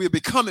 We're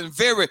becoming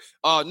very,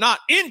 not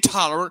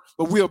intolerant,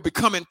 but we are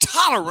becoming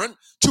tolerant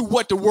to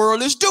what the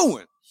world is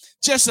doing.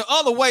 Just the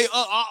other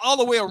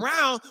way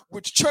around,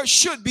 which church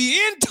should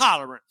be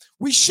intolerant.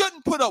 We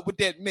shouldn't put up with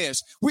that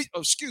mess. We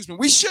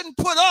shouldn't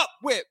put up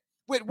with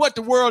what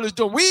the world is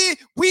doing.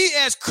 We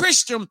as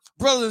Christian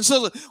brothers and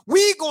sisters,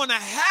 we're going to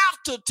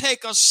have to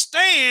take a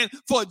stand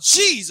for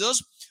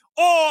Jesus,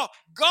 or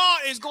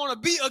God is going to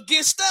be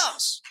against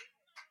us.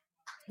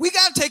 We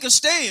got to take a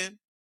stand.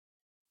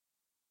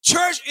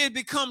 Church is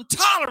become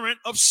tolerant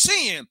of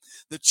sin.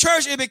 The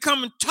church is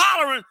becoming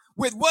tolerant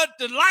with what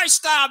the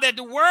lifestyle that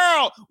the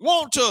world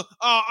want to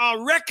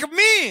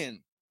recommend.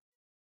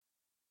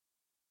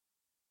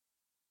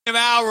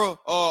 Our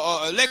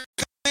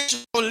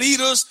elected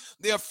leaders,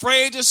 they're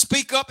afraid to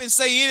speak up and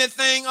say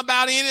anything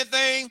about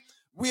anything.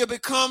 We have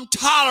become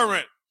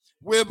tolerant.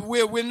 We're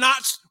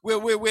not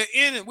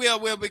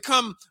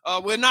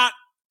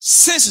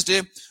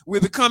sensitive.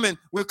 We're becoming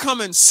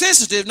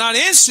sensitive, not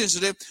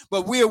insensitive,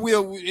 but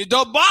it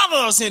don't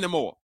bother us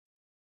anymore.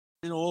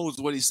 You know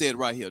what he said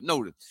right here.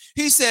 Notice.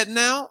 He said,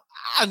 now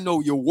I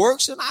know your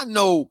works and I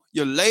know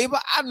your labor.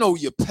 I know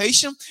your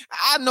patience.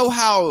 I know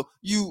how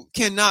you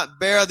cannot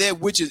bear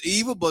that which is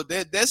evil, but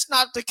that's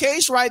not the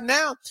case right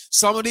now.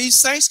 Some of these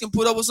saints can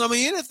put up with some of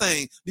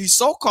anything. These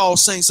so-called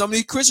saints, some of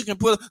these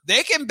Christians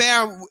they can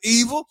bear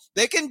evil.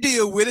 They can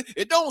deal with it.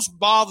 It don't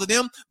bother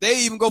them. They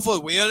even go for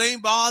it. Well, it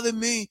ain't bothering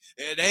me.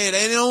 It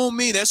ain't on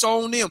me. That's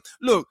on them.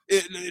 Look,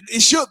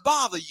 it should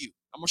bother you.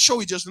 I'm going to show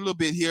you just a little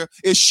bit here.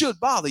 It should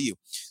bother you.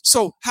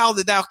 So how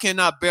that thou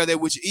cannot bear that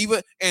which is evil,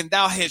 and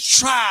thou hast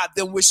tried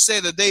them which say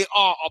that they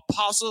are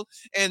apostles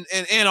and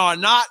are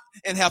not,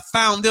 and have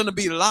found them to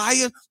be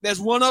liars.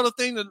 There's one other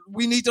thing that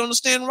we need to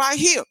understand right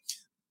here.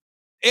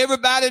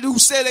 Everybody who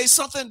said they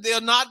something, they're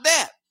not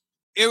that.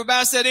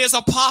 Everybody said there's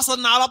apostle,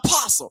 not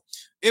apostle.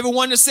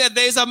 Everyone that said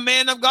there's a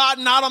man of God,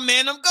 not a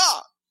man of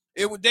God.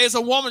 There's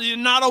a woman, you're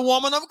not a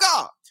woman of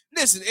God.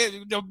 Listen,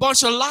 there are a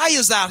bunch of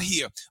liars out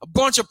here, a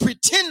bunch of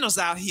pretenders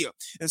out here.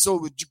 And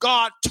so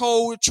God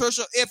told the church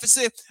of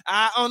Ephesus,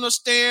 I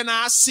understand,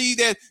 I see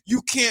that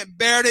you can't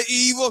bear the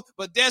evil,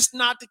 but that's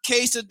not the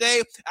case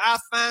today. I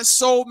find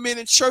so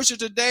many churches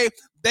today,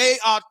 they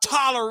are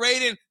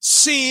tolerating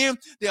sin.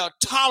 They are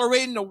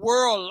tolerating the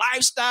world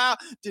lifestyle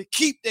to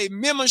keep their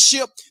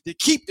membership, to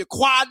keep the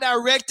choir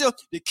director,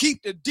 to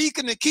keep the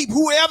deacon, to keep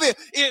whoever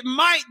it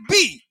might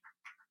be.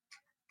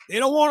 They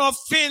don't want to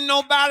offend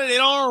nobody. They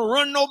don't want to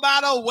run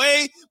nobody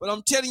away. But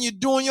I'm telling you,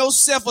 doing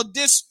yourself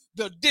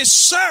the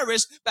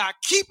disservice by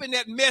keeping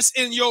that mess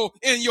in your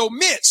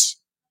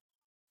midst.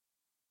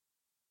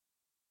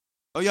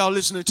 Are y'all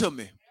listening to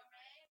me?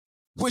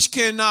 Which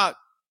cannot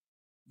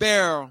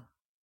bear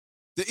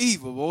the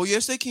evil. Oh,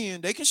 yes, they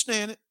can. They can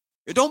stand it.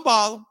 It don't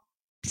bother.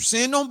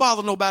 Sin don't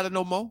bother nobody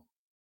no more.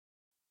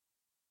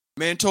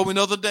 Man told me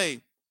the other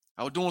day,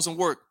 I was doing some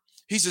work.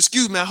 He said,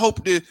 excuse me, I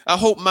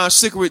hope my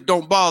cigarette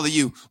don't bother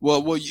you.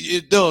 Well,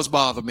 it does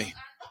bother me.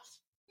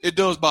 It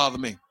does bother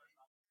me.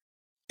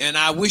 And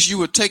I wish you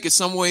would take it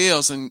somewhere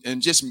else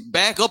and just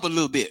back up a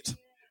little bit.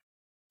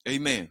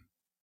 Amen.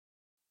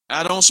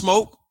 I don't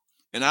smoke,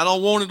 and I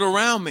don't want it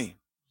around me.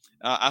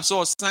 I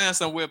saw a sign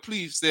somewhere,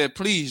 please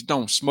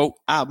don't smoke.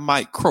 I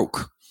might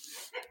croak.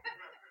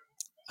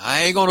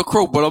 I ain't gonna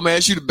croak, but I'm gonna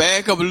ask you to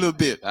back up a little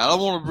bit. I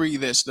don't want to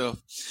breathe that stuff.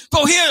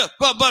 But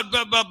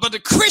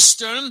the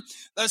Christian,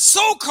 the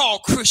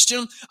so-called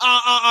Christian,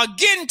 are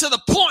getting to the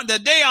point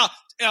that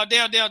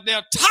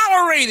they're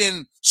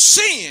tolerating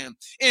sin,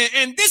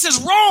 and this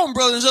is wrong,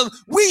 brothers and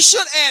sisters. We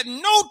should at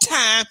no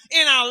time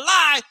in our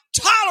life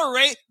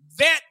tolerate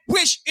that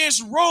which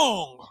is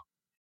wrong.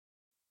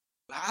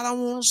 I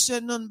don't want to say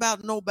nothing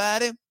about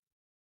nobody,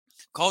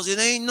 cause it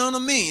ain't none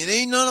of me. It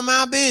ain't none of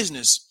my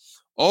business.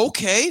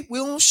 Okay,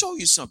 we want to show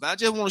you something. I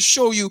just want to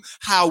show you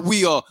how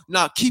we are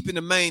not keeping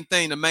the main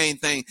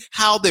thing,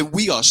 how that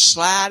we are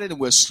sliding and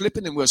we're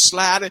slipping and we're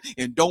sliding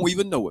and don't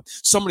even know it.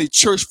 Some of the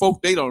church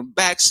folk, they done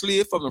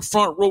backslid from the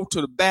front row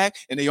to the back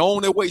and they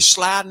on their way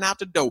sliding out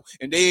the door.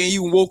 And they ain't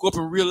even woke up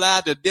and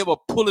realized the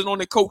devil pulling on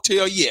their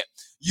coattail yet.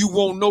 You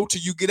won't know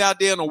till you get out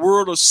there in the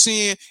world of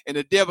sin and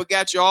the devil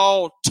got you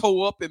all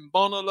tore up and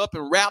bundled up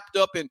and wrapped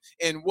up in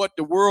what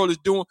the world is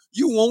doing.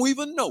 You won't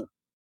even know.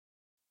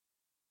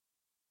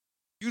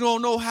 You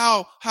don't know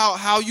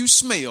how you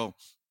smell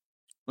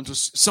until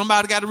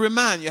somebody got to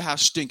remind you how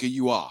stinky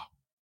you are.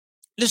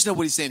 Listen to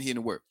what he's saying here in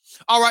the word.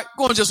 All right,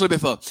 going just a little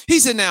bit further. He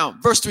said now,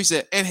 verse 3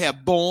 said, and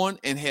have borne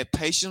and had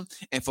patience,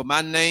 and for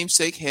my name's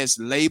sake has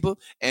labored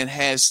and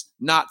has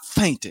not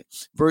fainted.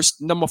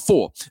 Verse number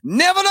 4.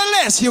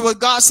 Nevertheless, hear what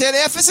God said to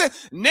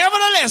Ephesus.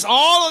 Nevertheless,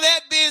 all of that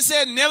being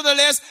said,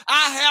 nevertheless,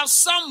 I have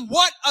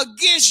somewhat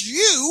against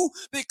you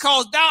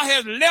because thou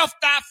hast left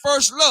thy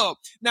first love.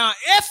 Now,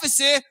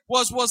 Ephesus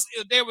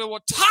they were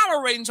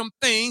tolerating some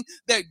things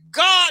that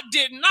God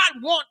did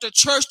not want the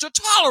church to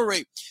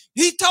tolerate.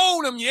 He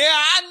told them, yeah,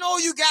 I know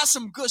you got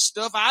some good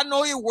stuff. I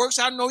know your works.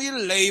 I know your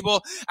labor.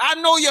 I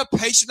know you're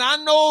patient. I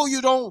know you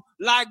don't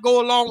like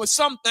go along with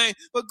something.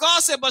 But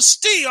God said, but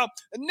still,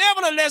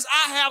 nevertheless,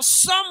 I have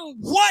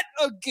somewhat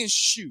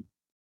against you.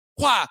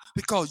 Why?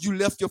 Because you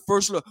left your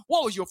first love.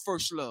 What was your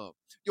first love?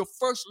 Your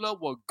first love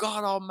was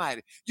God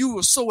Almighty. You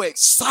were so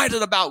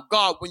excited about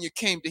God when you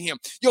came to him.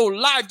 Your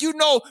life, you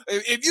know,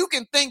 if you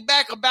can think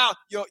back about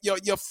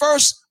your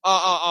first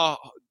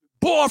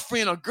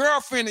boyfriend or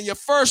girlfriend and your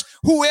first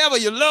whoever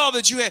you love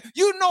that you had,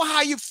 you know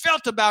how you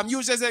felt about him. You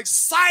was as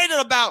excited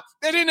about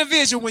that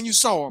individual when you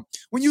saw him.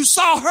 When you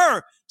saw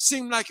her,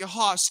 seemed like your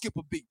heart skipped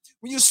a beat.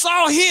 When you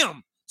saw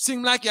him,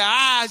 seemed like your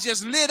eyes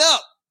just lit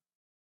up.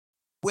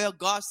 Well,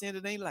 God said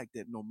it ain't like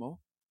that no more.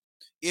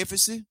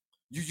 Ephesus,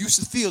 you used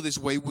to feel this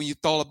way when you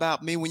thought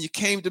about me. When you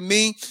came to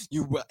me,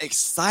 you were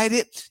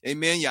excited.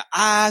 Amen. Your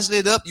eyes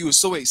lit up. You were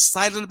so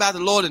excited about the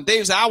Lord. And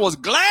David said, I was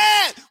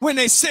glad when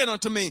they said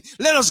unto me,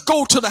 let us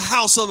go to the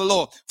house of the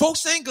Lord.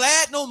 Folks ain't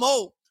glad no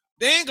more.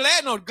 They ain't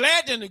glad no.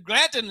 Glad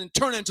didn't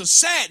turn into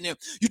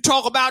sadness. You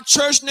talk about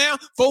church now,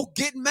 folk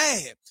get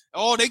mad.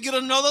 Oh, they get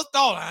another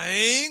thought. I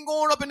ain't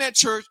going up in that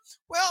church.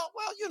 Well,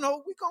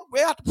 we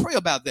have to pray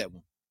about that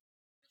one.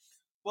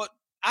 But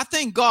I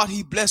thank God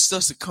he blessed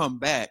us to come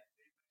back.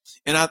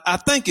 And I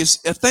think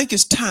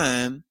it's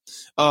time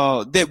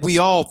that we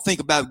all think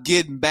about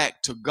getting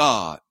back to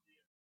God,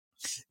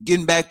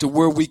 getting back to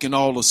where we can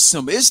all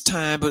assemble. It's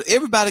time, but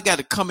everybody got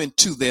to come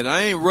into that.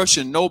 I ain't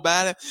rushing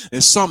nobody.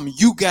 It's something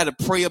you got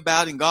to pray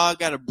about, and God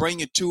got to bring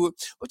you to it.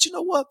 But you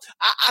know what?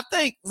 I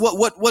think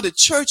what the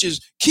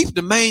churches keep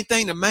the main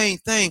thing.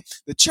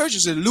 The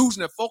churches are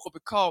losing their focus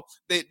because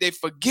they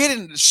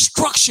forgetting the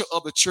structure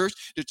of the church.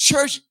 The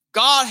church,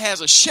 God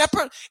has a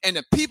shepherd, and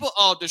the people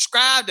are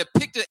described,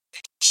 depicted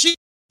sheep,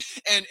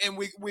 and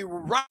we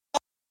right.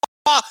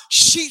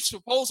 Sheep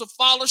supposed to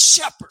follow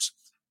shepherds.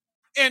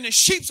 And the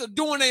sheep are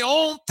doing their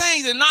own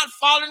thing. They're not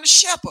following the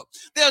shepherd.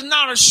 There's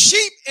not a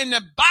sheep in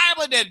the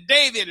Bible that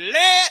David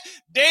led.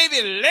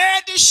 David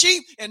led the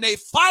sheep, and they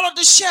followed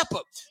the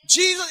shepherd.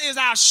 Jesus is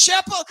our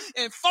shepherd,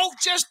 and folk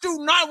just do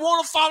not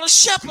want to follow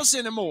shepherds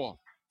anymore.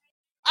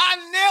 I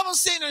never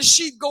seen a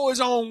sheep go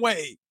his own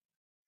way.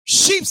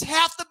 Sheep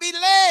have to be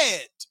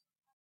led.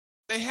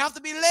 They have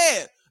to be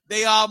led.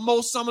 They are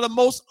some of the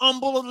most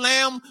humble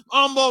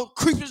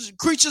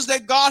creatures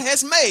that God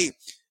has made.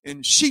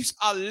 And sheep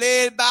are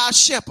led by a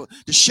shepherd.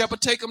 The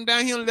shepherd take them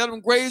down here and let them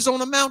graze on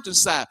the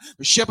mountainside.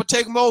 The shepherd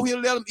take them over here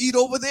and let them eat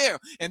over there.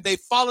 And they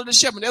follow the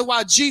shepherd. That's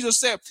why Jesus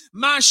said,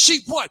 my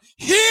sheep, what?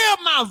 Hear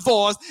my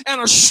voice, and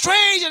a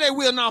stranger they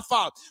will not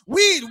follow.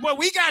 We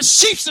got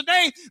sheep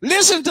today,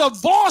 listen to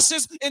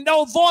voices, and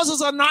those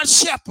voices are not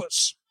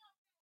shepherds.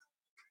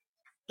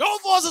 Those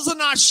voices are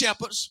not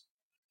shepherds.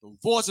 Those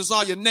voices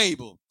are your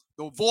neighbor.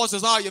 Those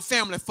voices are your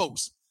family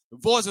folks. The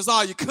voices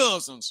are your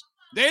cousins.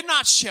 They're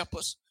not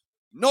shepherds.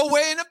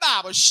 Nowhere in the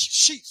Bible,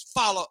 sheep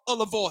follow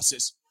other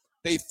voices.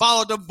 They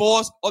follow the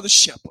voice of the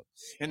shepherd.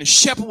 And the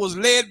shepherd was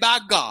led by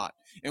God.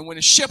 And when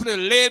the shepherd is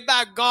led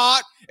by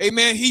God,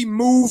 amen, he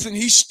moves and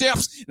he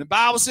steps. The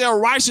Bible says a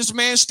righteous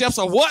man's steps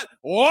are what?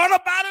 Ordered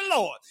by the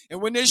Lord. And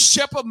when this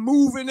shepherd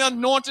moves in the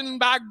anointing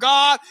by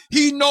God,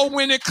 he know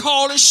when to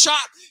call his shot.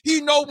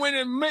 He know when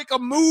to make a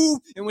move.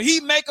 And when he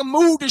make a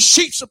move, the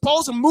sheep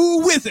supposed to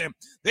move with him.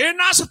 They're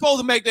not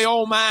supposed to make their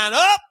own mind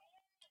up.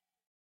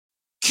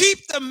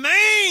 Keep the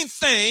main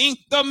thing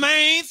the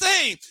main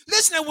thing.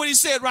 Listen to what he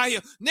said right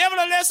here.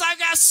 Nevertheless, I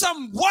got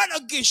somewhat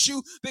against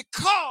you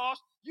because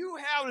you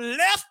have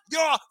left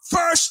your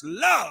first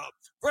love.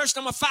 Verse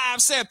number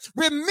 5 said,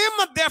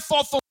 remember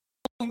therefore from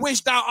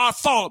whence thou art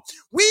fallen.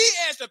 We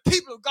as the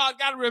people of God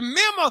got to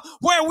remember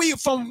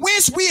from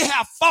whence we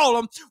have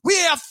fallen. We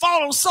have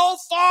fallen so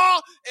far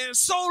and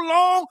so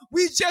long,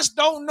 we just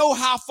don't know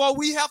how far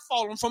we have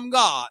fallen from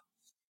God.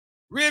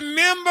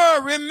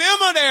 Remember,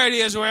 there it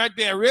is right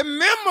there.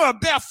 Remember,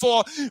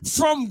 therefore,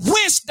 from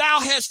whence thou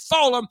hast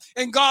fallen.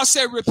 And God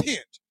said,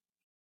 repent.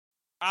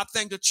 I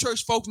think the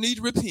church folks need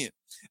to repent.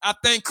 I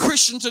think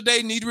Christians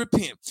today need to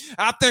repent.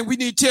 I think we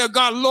need to tell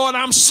God, Lord,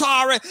 I'm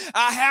sorry.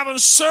 I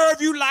haven't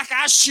served you like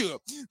I should.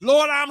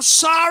 Lord, I'm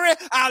sorry.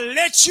 I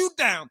let you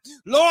down.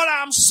 Lord,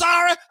 I'm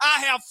sorry.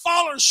 I have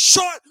fallen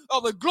short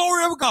of the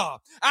glory of God.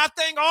 I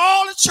think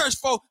all the church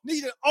folks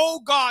need to owe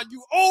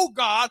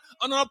God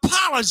an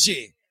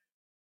apology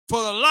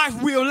for the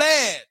life we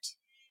led,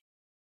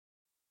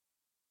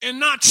 and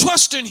not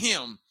trusting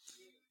him,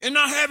 and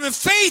not having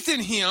faith in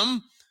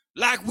him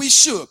like we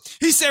should.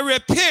 He said,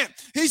 repent.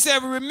 He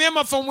said,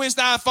 remember from whence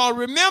thou art fallen.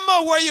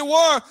 Remember where you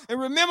were,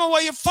 and remember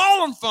where you've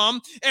fallen from,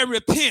 and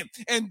repent,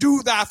 and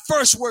do thy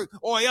first work,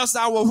 or else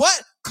I will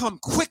what? Come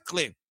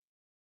quickly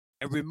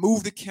and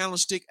remove the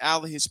candlestick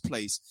out of his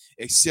place,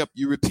 except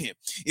you repent.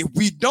 If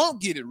we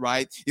don't get it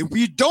right, if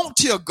we don't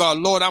tell God,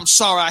 Lord, I'm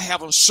sorry I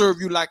haven't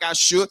served you like I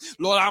should.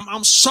 Lord,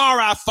 I'm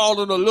sorry I've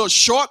fallen a little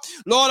short.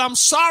 Lord, I'm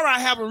sorry I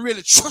haven't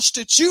really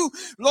trusted you.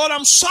 Lord,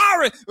 I'm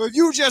sorry if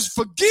you just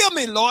forgive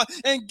me, Lord,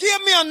 and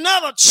give me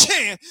another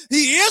chance.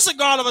 He is a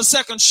God of a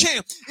second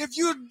chance. If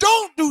you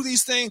don't do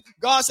these things,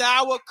 God said,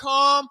 I will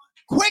come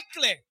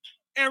quickly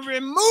and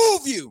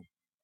remove you,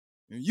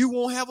 and you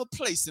won't have a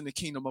place in the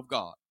kingdom of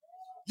God.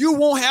 You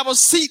won't have a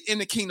seat in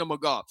the kingdom of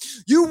God.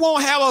 You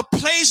won't have a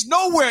place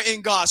nowhere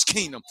in God's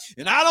kingdom.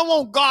 And I don't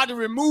want God to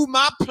remove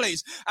my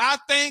place. I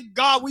thank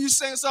God when you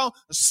sing a song,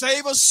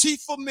 save a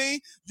seat for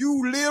me.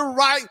 You live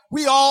right.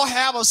 We all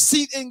have a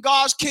seat in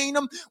God's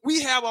kingdom.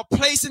 We have a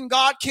place in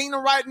God's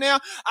kingdom right now.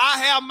 I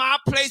have my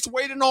place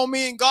waiting on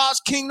me in God's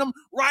kingdom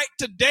right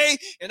today.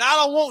 And I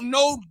don't want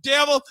no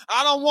devil.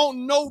 I don't want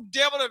no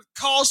devil to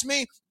cause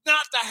me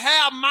not to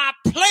have my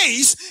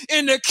place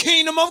in the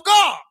kingdom of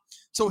God.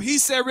 So he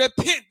said,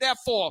 repent,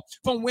 therefore,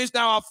 from whence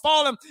thou art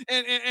fallen,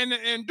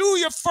 and do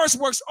your first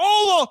works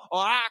over, or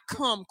I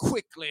come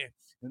quickly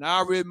and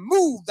I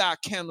remove thy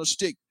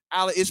candlestick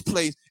out of its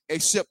place,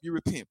 except you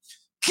repent.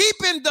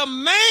 Keeping the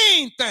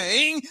main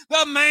thing.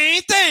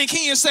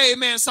 Can you say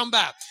amen,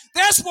 somebody?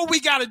 That's what we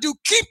got to do.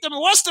 Keep them.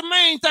 What's the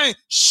main thing?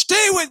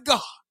 Stay with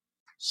God.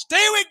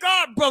 Stay with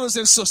God, brothers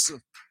and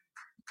sisters.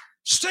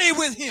 Stay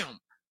with him.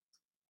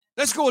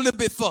 Let's go a little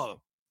bit further.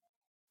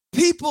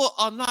 People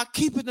are not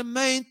keeping the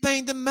main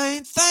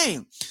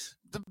thing.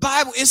 The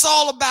Bible is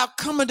all about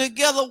coming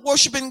together,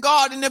 worshiping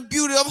God in the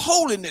beauty of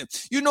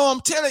holiness. You know,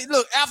 I'm telling you,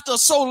 look, after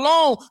so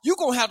long, you're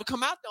going to have to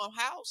come out their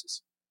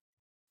houses.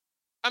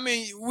 I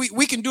mean,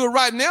 we can do it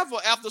right now,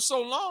 but after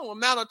so long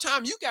amount of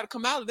time, you got to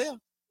come out of there.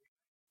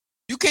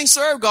 You can't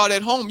serve God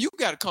at home. You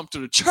got to come to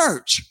the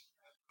church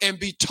and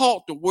be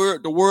taught the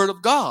word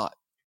of God.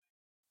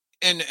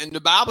 And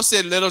the Bible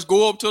said, let us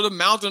go up to the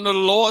mountain of the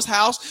Lord's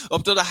house,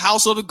 up to the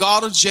house of the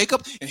God of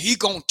Jacob, and he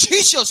going to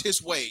teach us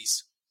his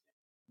ways.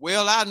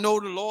 Well, I know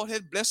the Lord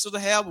has blessed us to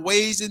have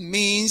ways and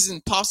means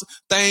and possible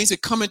things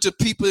that come into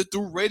people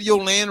through radio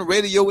land,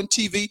 radio and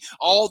TV.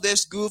 All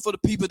that's good for the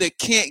people that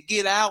can't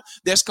get out,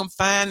 that's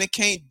confined and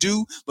can't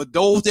do. But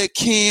those that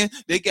can,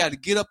 they got to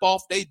get up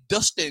off their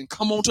dust and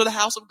come on to the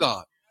house of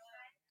God.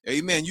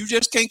 Amen. You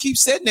just can't keep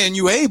sitting there and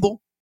you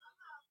able.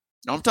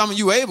 I'm telling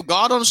you able.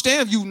 God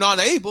understands if you not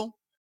able.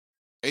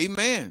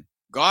 Amen.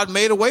 God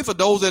made a way for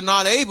those that are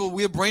not able.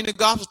 We'll bring the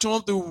gospel to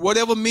them through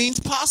whatever means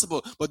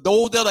possible. But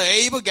those that are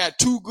able, got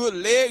 2 good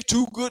legs,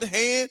 2 good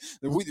hands,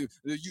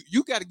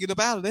 you got to get up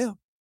out of there.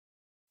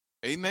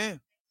 Amen.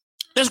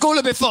 Let's go a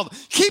little bit further.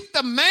 Keep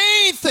the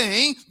main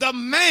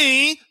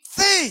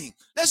thing.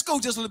 Let's go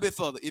just a little bit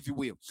further, if you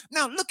will.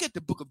 Now, look at the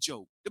book of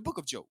Job. The book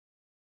of Job.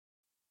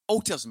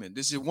 Old Testament.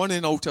 This is one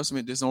in the Old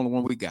Testament. This is the only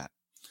one we got.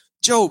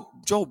 Job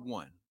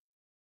 1.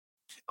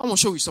 I want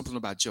to show you something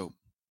about Job.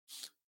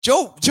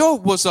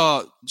 Job was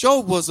a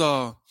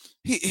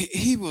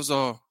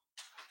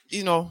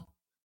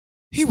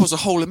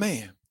holy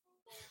man.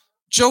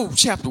 Job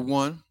chapter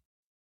 1,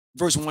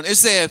 verse 1. It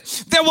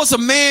says, there was a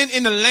man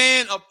in the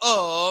land of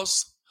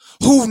Uz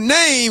whose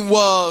name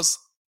was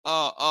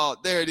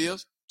there it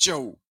is,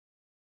 Job.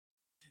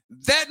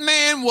 That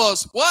man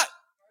was what?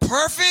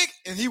 Perfect,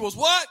 and he was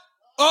what?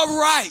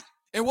 Upright.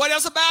 And what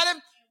else about him?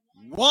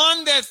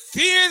 One that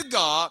feared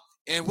God,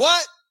 and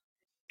what?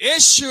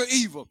 Eschew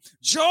evil.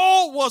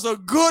 Job was a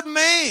good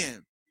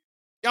man.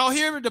 Y'all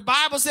hear me? The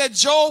Bible said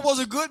Job was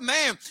a good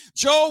man.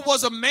 Job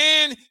was a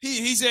man.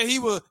 He said he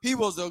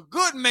was a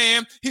good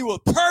man. He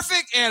was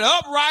perfect and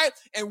upright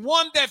and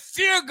one that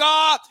feared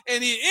God,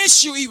 and he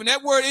eschewed evil.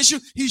 That word issue,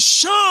 he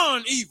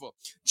shunned evil.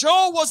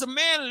 Job was a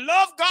man who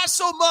loved God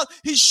so much,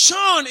 he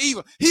shunned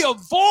evil. He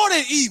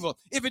avoided evil.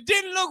 If it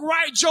didn't look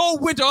right,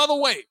 Job went the other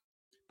way.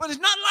 But it's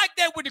not like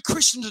that with the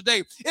Christian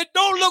today. It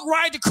don't look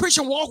right, the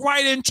Christian walk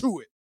right into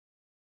it.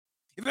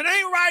 If it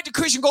ain't right, the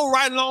Christian go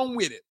right along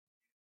with it.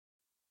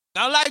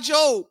 Not like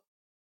Job.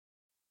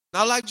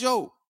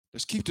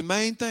 Let's keep the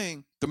main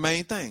thing.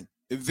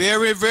 It's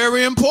very,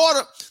 very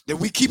important that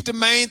we keep the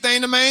main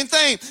thing.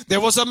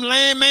 There was some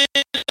landman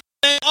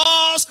named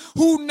Uz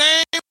whose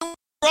name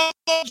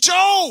was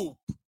Job.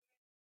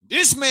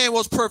 This man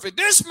was perfect.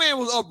 This man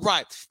was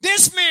upright.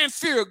 This man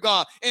feared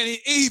God, and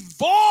he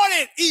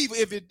avoided evil.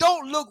 If it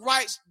don't look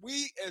right,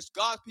 we as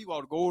God's people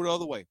ought to go the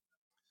other way.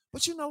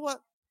 But you know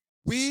what?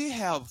 We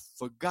have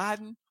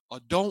forgotten or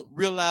don't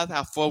realize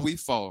how far we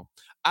fall.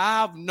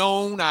 I've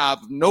known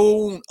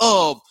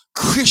of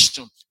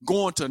Christians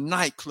going to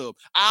nightclub.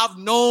 I've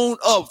known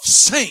of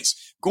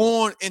saints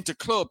going into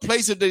club,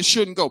 places they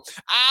shouldn't go.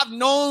 I've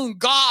known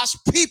God's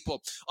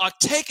people are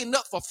taking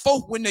up for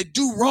folk when they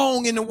do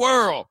wrong in the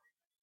world.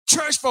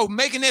 Church folk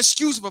making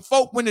excuses for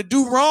folk when they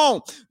do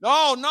wrong.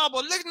 No,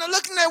 but looking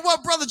at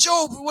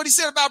what he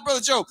said about Brother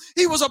Job.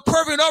 He was a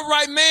perfect,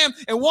 upright man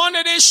and one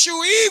that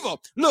eschewed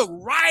evil. Look,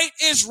 right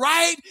is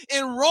right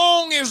and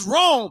wrong is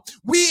wrong.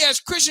 We as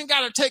Christians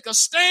got to take a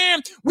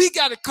stand. We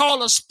got to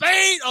call a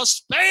spade a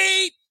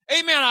spade.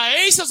 Amen. An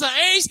ace is an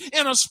ace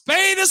and a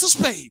spade is a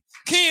spade.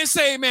 Can you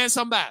say amen,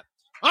 somebody?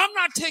 I'm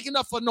not taking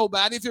up for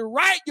nobody. If you're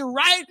right, you're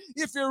right.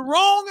 If you're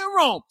wrong, you're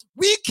wrong.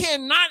 We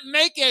cannot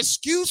make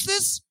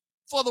excuses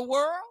for the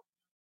world.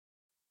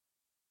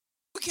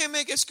 We can't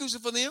make excuses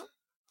for them.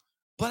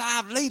 But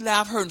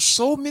I've heard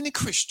so many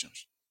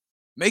Christians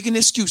making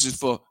excuses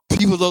for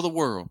people of the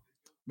world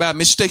about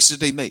mistakes that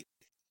they make.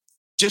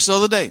 Just the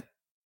other day,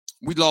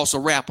 we lost a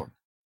rapper,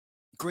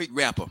 great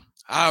rapper.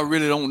 I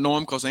really don't know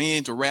him because I ain't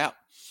into rap.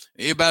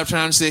 Everybody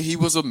trying to say he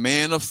was a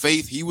man of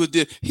faith. He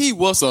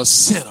was a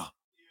sinner.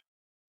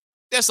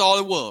 That's all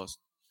it was.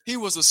 He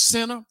was a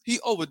sinner.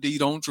 He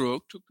OD'd on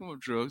drugs, took too much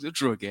drugs, a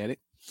drug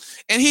addict.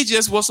 And he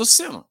just was a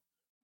sinner.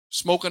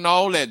 Smoking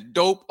all that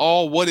dope,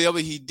 all whatever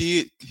he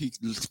did, he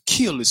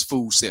killed his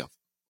fool self.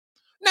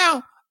 Now,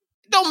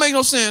 it don't make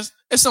no sense.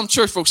 And some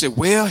church folks say,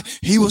 well,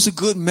 he was a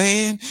good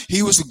man.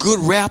 He was a good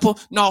rapper.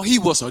 No, he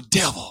was a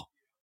devil.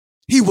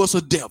 He was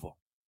a devil.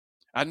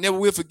 I never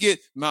will forget,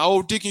 my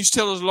old deacon used to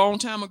tell us a long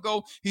time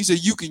ago, he said,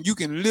 you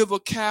can live a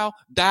cow,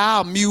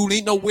 die a mule,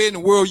 ain't nowhere in the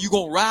world you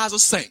going to rise a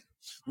saint.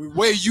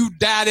 Where you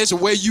die, that's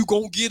where you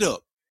going to get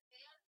up.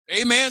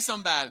 Amen,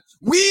 somebody.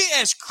 We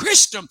as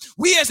Christians,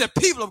 we as a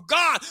people of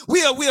God, we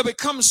have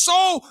become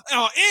so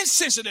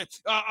insensitive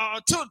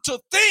to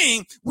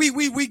things.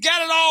 We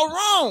got it all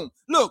wrong.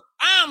 Look,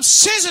 I'm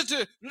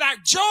sensitive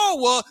like Job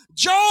was.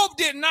 Job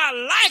did not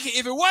like it.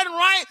 If it wasn't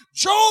right,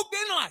 Job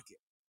didn't like it.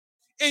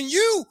 And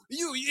you,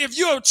 if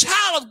you're a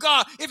child of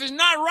God, if it's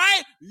not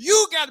right,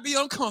 you got to be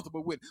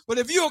uncomfortable with it. But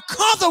if you're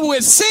comfortable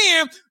with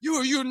sin,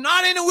 you're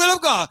not in the will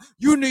of God.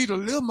 You need a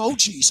little more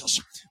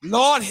Jesus.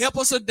 Lord, help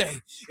us today.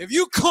 If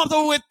you're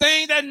comfortable with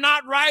things that's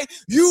not right,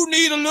 you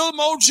need a little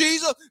more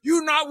Jesus.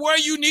 You're not where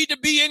you need to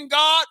be in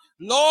God.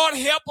 Lord,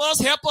 help us,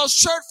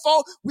 church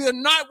folk. We are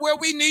not where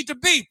we need to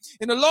be.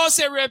 And the Lord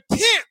said,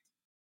 repent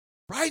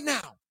right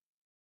now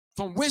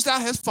from whence thou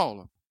hast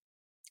fallen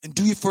and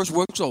do your first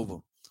works over.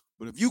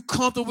 But if you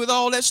comfortable with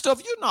all that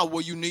stuff, you're not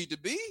where you need to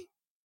be.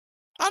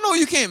 I know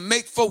you can't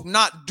make folk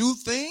not do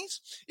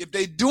things. If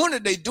they're doing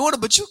it,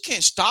 but you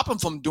can't stop them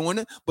from doing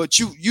it. But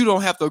you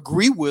don't have to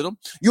agree with them.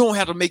 You don't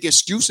have to make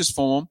excuses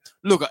for them.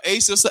 Look, an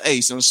ace is an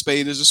ace and a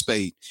spade is a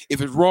spade.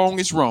 If it's wrong,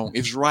 it's wrong.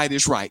 If it's right,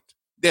 it's right.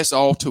 That's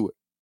all to it.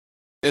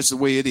 That's the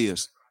way it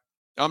is.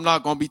 I'm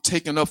not going to be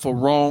taken up for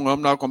wrong.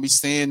 I'm not going to be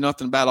saying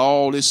nothing about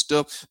all this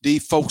stuff.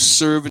 These folks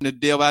serving the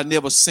devil. I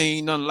never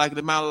seen nothing like it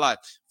in my life.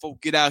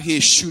 Folk get out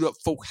here, shoot up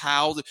folk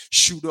houses,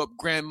 shoot up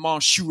grandma,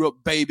 shoot up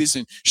babies,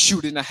 and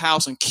shoot in the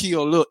house and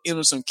kill a little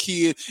innocent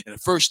kid. And the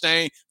first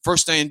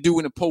thing do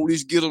when the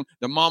police get them,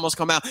 the mamas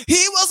come out.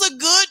 He was a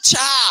good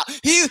child.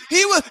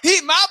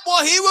 My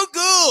boy, he was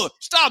good.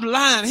 Stop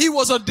lying. He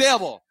was a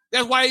devil.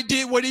 That's why he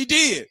did what he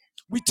did.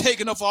 We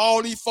taking up for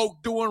all these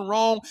folk doing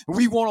wrong, and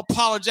we want to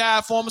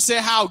apologize for them and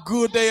say how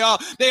good they are.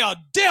 They are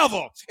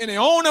devil, and they're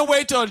on their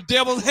way to a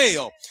devil's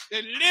hell.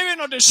 They're living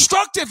a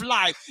destructive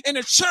life, and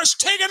the church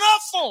taking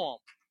up for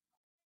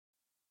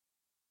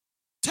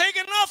them.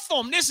 Taking up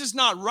for them. This is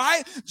not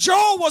right.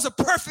 Job was a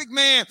perfect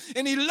man,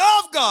 and he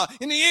loved God,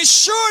 and he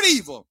ensured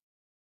evil.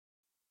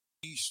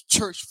 These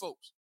church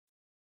folks,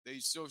 they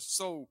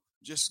so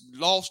just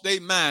lost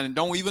their mind and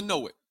don't even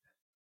know it.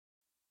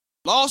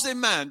 Lost their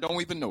mind, don't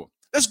even know it.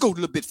 Let's go a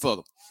little bit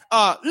further.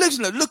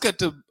 Look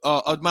at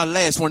my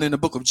last one in the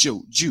book of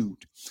Jude,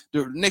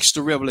 next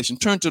to Revelation.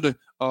 Turn to the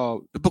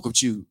book of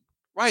Jude,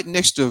 right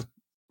next to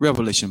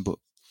Revelation book.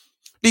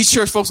 These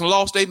church folks have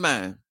lost their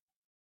mind.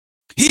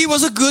 He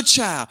was a good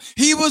child.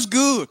 He was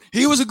good.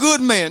 He was a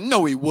good man.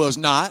 No, he was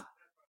not.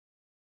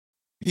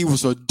 He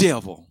was a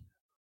devil.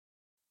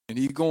 And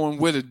he's going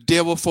where the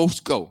devil folks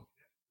go.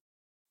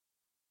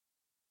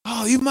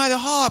 Oh, you mighty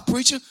hard,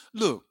 preacher.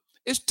 Look,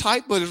 it's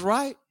tight, but it's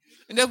right.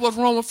 And that's what's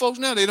wrong with folks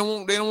now. They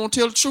don't want to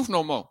tell the truth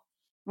no more.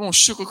 They want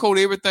to sugarcoat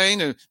everything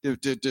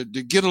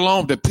to get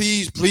along, to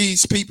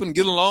please people and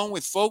get along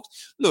with folks.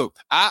 Look,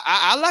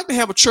 I like to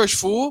have a church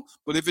full,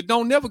 but if it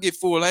don't never get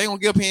full, I ain't gonna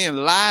get up here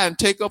and lie and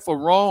take up for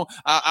wrong.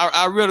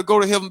 I'd rather go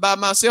to heaven by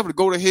myself than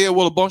go to hell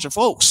with a bunch of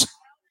folks.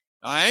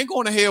 I ain't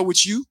going to hell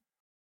with you.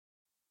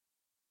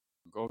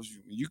 Because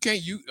you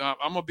can't.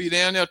 I'm gonna be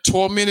down there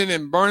tormented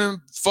and burning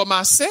for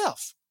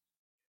myself.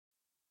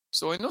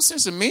 So ain't no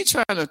sense in me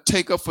trying to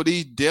take up for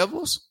these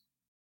devils.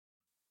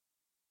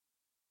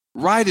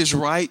 Right is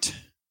right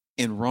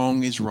and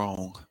wrong is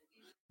wrong.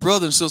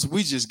 Brothers and sisters,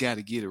 we just got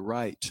to get it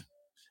right.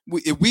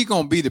 If we're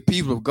going to be the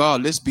people of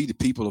God, let's be the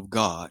people of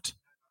God.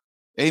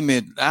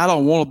 Amen. I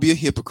don't want to be a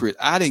hypocrite.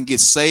 I didn't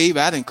get saved.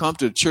 I didn't come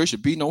to the church to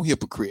be no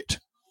hypocrite.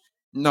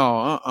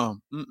 No,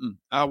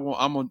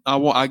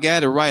 I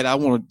got it right. I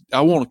want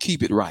to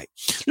keep it right.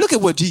 Look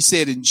at what he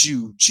said in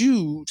Jude.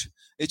 Jude,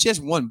 it's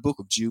just one book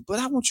of Jude, but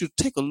I want you to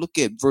take a look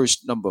at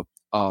verse number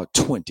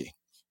 20.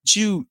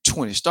 Jude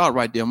 20. Start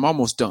right there. I'm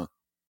almost done.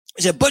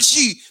 He said, but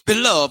ye,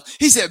 beloved,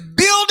 he said,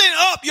 building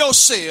up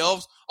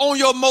yourselves on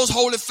your most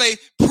holy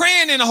faith,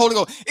 praying in the Holy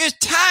Ghost. It's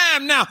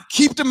time now.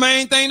 Keep the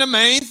main thing the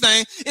main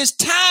thing. It's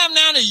time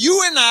now that you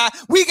and I,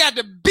 we got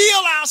to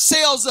build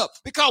ourselves up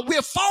because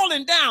we're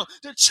falling down.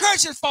 The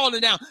church is falling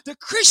down. The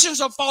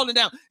Christians are falling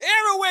down.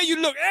 Everywhere you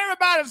look,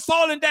 everybody's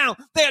falling down.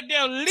 They're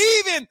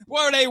leaving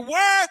where they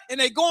were and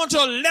they're going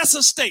to a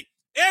lesser state.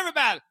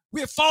 Everybody,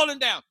 we're falling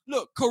down.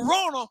 Look,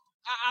 Corona,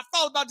 I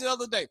thought about the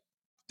other day.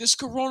 This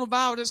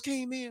coronavirus that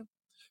came in,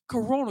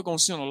 Corona going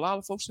to send a lot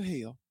of folks to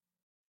hell.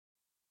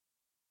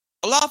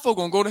 A lot of folks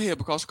going to go to hell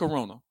because of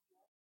Corona.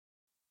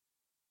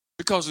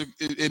 Because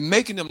it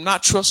making them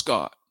not trust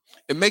God.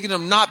 It making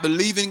them not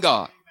believe in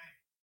God.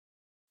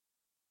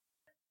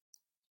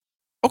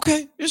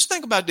 Okay, just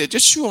think about that.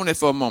 Just chew on that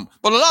for a moment.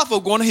 But a lot of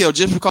folks going to hell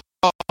just because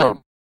of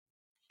Corona.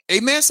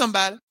 Amen,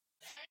 somebody.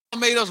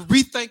 Corona made us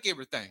rethink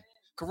everything.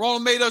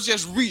 Corona made us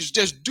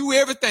just do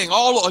everything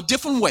all a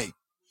different way.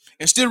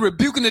 Instead of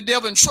rebuking the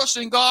devil and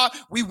trusting God,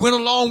 we went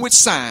along with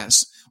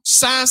science.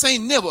 Science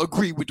ain't never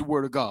agreed with the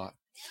word of God.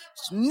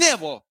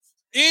 Never.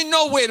 Ain't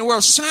no way in the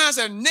world. Science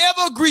have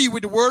never agreed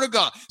with the word of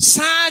God.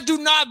 Science do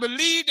not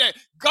believe that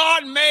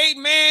God made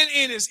man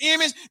in his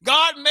image.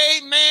 God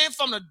made man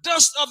from the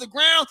dust of the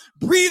ground,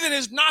 breathing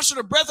his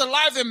nostril the breath of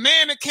life, and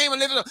man became a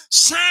living.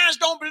 Science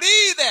don't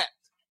believe that.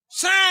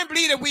 Science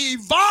believe that we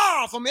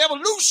evolved from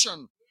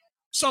evolution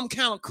some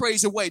kind of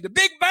crazy way. The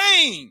Big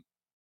Bang.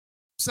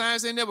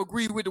 Signs ain't never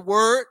agreed with the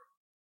word.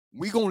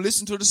 We gonna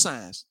listen to the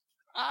signs.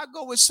 I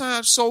go with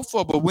signs so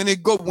far, but when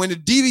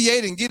it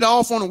deviate and get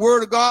off on the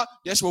word of God,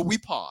 that's where we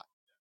part.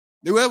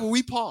 Wherever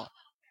we part.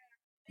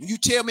 You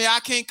tell me I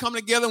can't come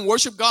together and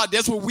worship God,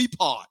 that's where we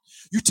part.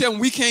 You tell me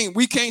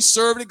we can't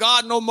serve the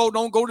God no more,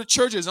 don't go to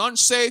church, it's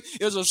unsaved,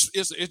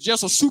 it's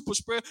just a super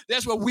spread,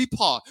 that's where we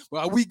part.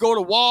 Well, we go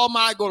to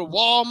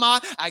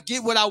Walmart, I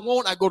get what I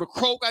want, I go to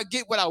Kroger, I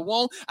get what I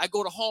want, I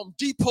go to Home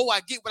Depot, I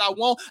get what I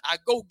want, I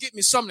go get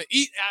me something to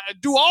eat, I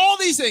do all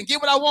these things,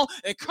 get what I want,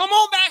 and come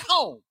on back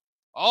home.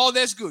 All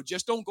that's good,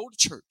 just don't go to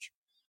church.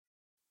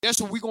 That's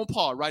where we gonna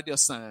part right there,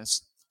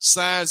 signs.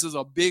 Signs is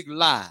a big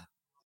lie.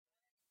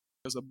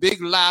 It's a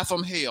big lie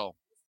from hell.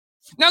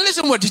 Now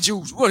listen what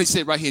he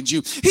said right here in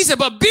Jude. He said,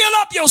 but build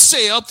up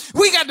yourself.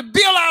 We got to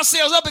build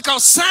ourselves up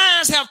because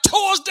signs have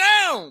tore us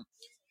down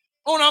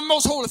on our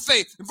most holy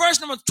faith.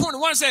 Verse number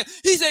 21 said,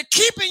 he said,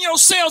 keeping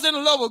yourselves in the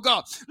love of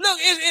God. Look,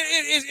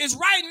 it's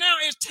right now,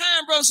 it's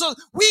time, brother. So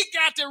we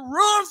got to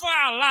run for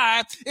our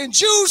life. And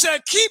Jude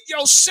said, keep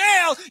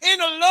yourself in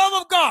the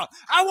love of God.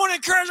 I want to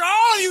encourage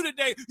all of you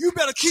today. You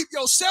better keep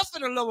yourself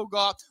in the love of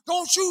God.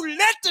 Don't you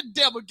let the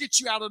devil get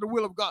you out of the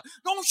will of God.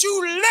 Don't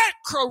you let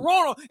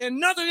Corona and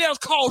nothing else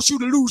cause you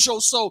to lose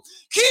your soul.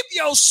 Keep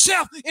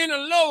yourself in the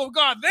love of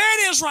God. There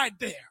it is right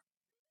there.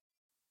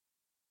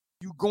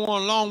 You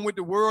going along with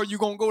the world, you're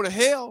going to go to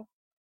hell.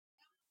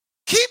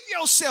 Keep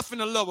yourself in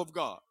the love of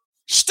God.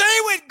 Stay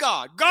with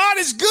God. God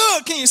is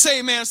good. Can you say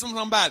amen to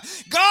somebody?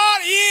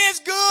 God is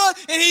good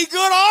and he's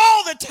good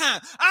all the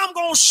time. I'm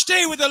going to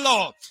stay with the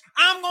Lord.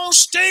 I'm going to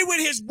stay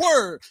with his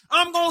word.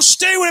 I'm going to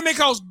stay with him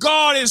because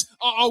God is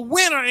a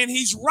winner and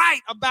he's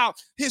right about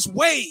his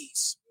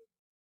ways.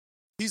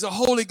 He's a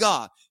holy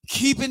God.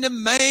 Keeping the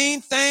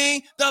main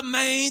thing, the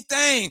main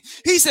thing.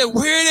 He said,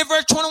 where in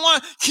verse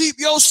 21, keep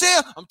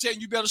yourself. I'm telling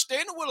you, you better stay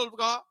in the will of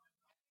God.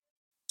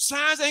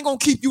 Signs ain't going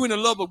to keep you in the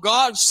love of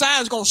God.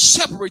 Signs going to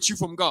separate you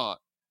from God.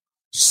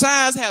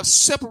 Signs have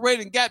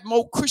separated and got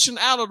more Christian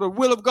out of the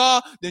will of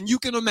God than you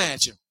can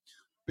imagine.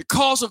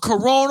 Because of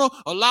Corona,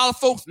 a lot of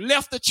folks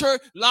left the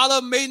church. A lot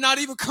of them may not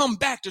even come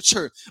back to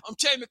church. I'm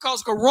telling you, because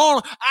of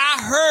Corona,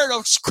 I heard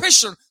of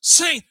Christian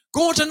saints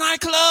going to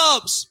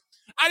nightclubs.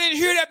 I didn't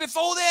hear that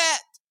before that.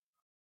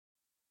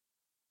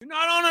 You're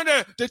not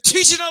under the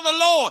teaching of the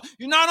Lord.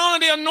 You're not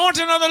under the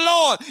anointing of the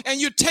Lord. And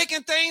you're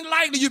taking things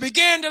lightly. You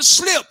begin to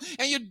slip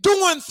and you're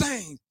doing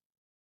things.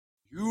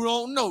 You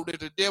don't know that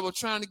the devil's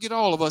trying to get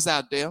all of us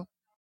out there.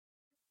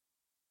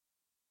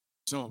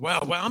 So,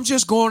 well, I'm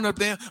just going up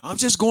there. I'm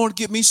just going to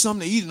get me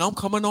something to eat and I'm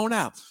coming on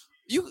out.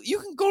 You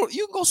can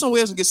go somewhere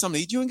else and get something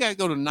to eat. You ain't got to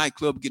go to the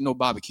nightclub and get no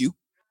barbecue.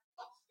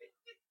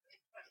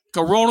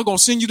 Corona going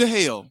to send you to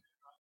hell.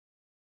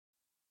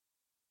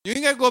 You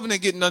ain't got to go up in there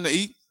and get nothing to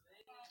eat.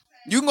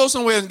 You can go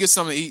somewhere and get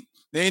something to eat.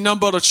 There ain't nothing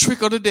but a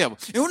trick of the devil.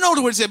 And we know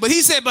what he said, but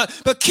he said,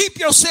 but keep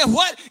yourself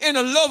what? In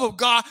the love of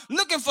God,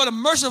 looking for the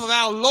mercy of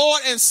our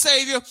Lord and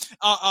Savior,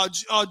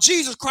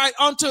 Jesus Christ,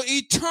 unto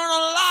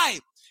eternal life.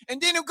 And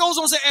then it goes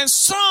on to say, and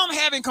some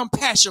having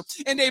compassion,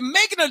 and they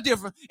making a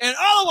difference, and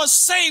others was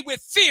saved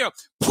with fear,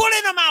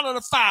 pulling them out of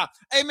the fire.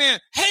 Amen.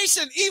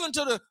 Hasten even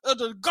to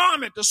the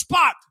garment, the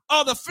spot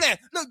of the flesh.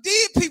 Look,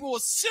 these people were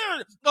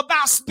serious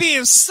about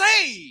being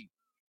saved.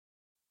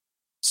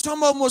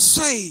 Some of them were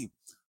saved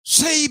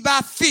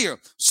by fear.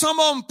 Some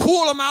of them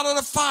pulled them out of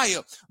the fire,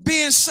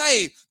 being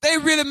saved. They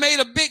really made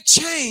a big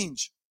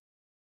change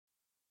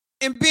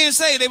in being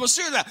saved. They were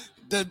serious.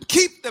 To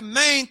keep the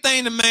main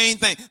thing, the main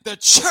thing. The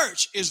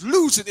church is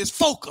losing its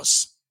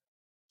focus.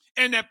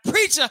 And the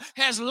preacher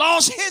has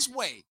lost his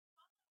way.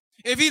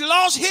 If he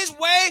lost his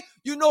way,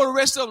 you know the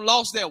rest of them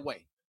lost their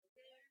way.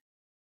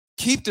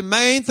 Keep the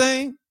main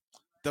thing,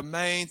 the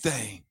main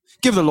thing.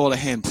 Give the Lord a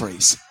hand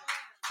praise.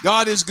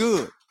 God is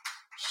good.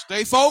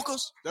 Stay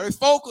focused. Stay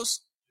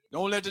focused.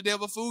 Don't let the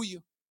devil fool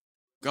you.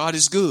 God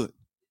is good.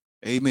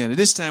 Amen. At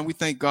this time, we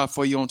thank God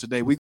for you on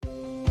today.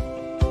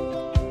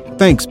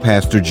 Thanks,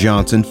 Pastor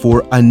Johnson,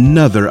 for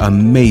another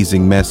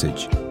amazing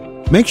message.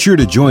 Make sure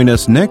to join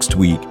us next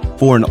week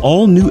for an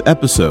all-new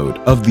episode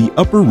of the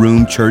Upper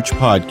Room Church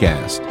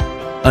Podcast.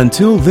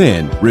 Until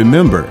then,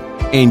 remember,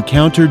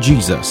 encounter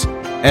Jesus,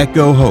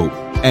 echo hope,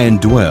 and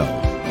dwell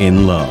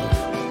in love.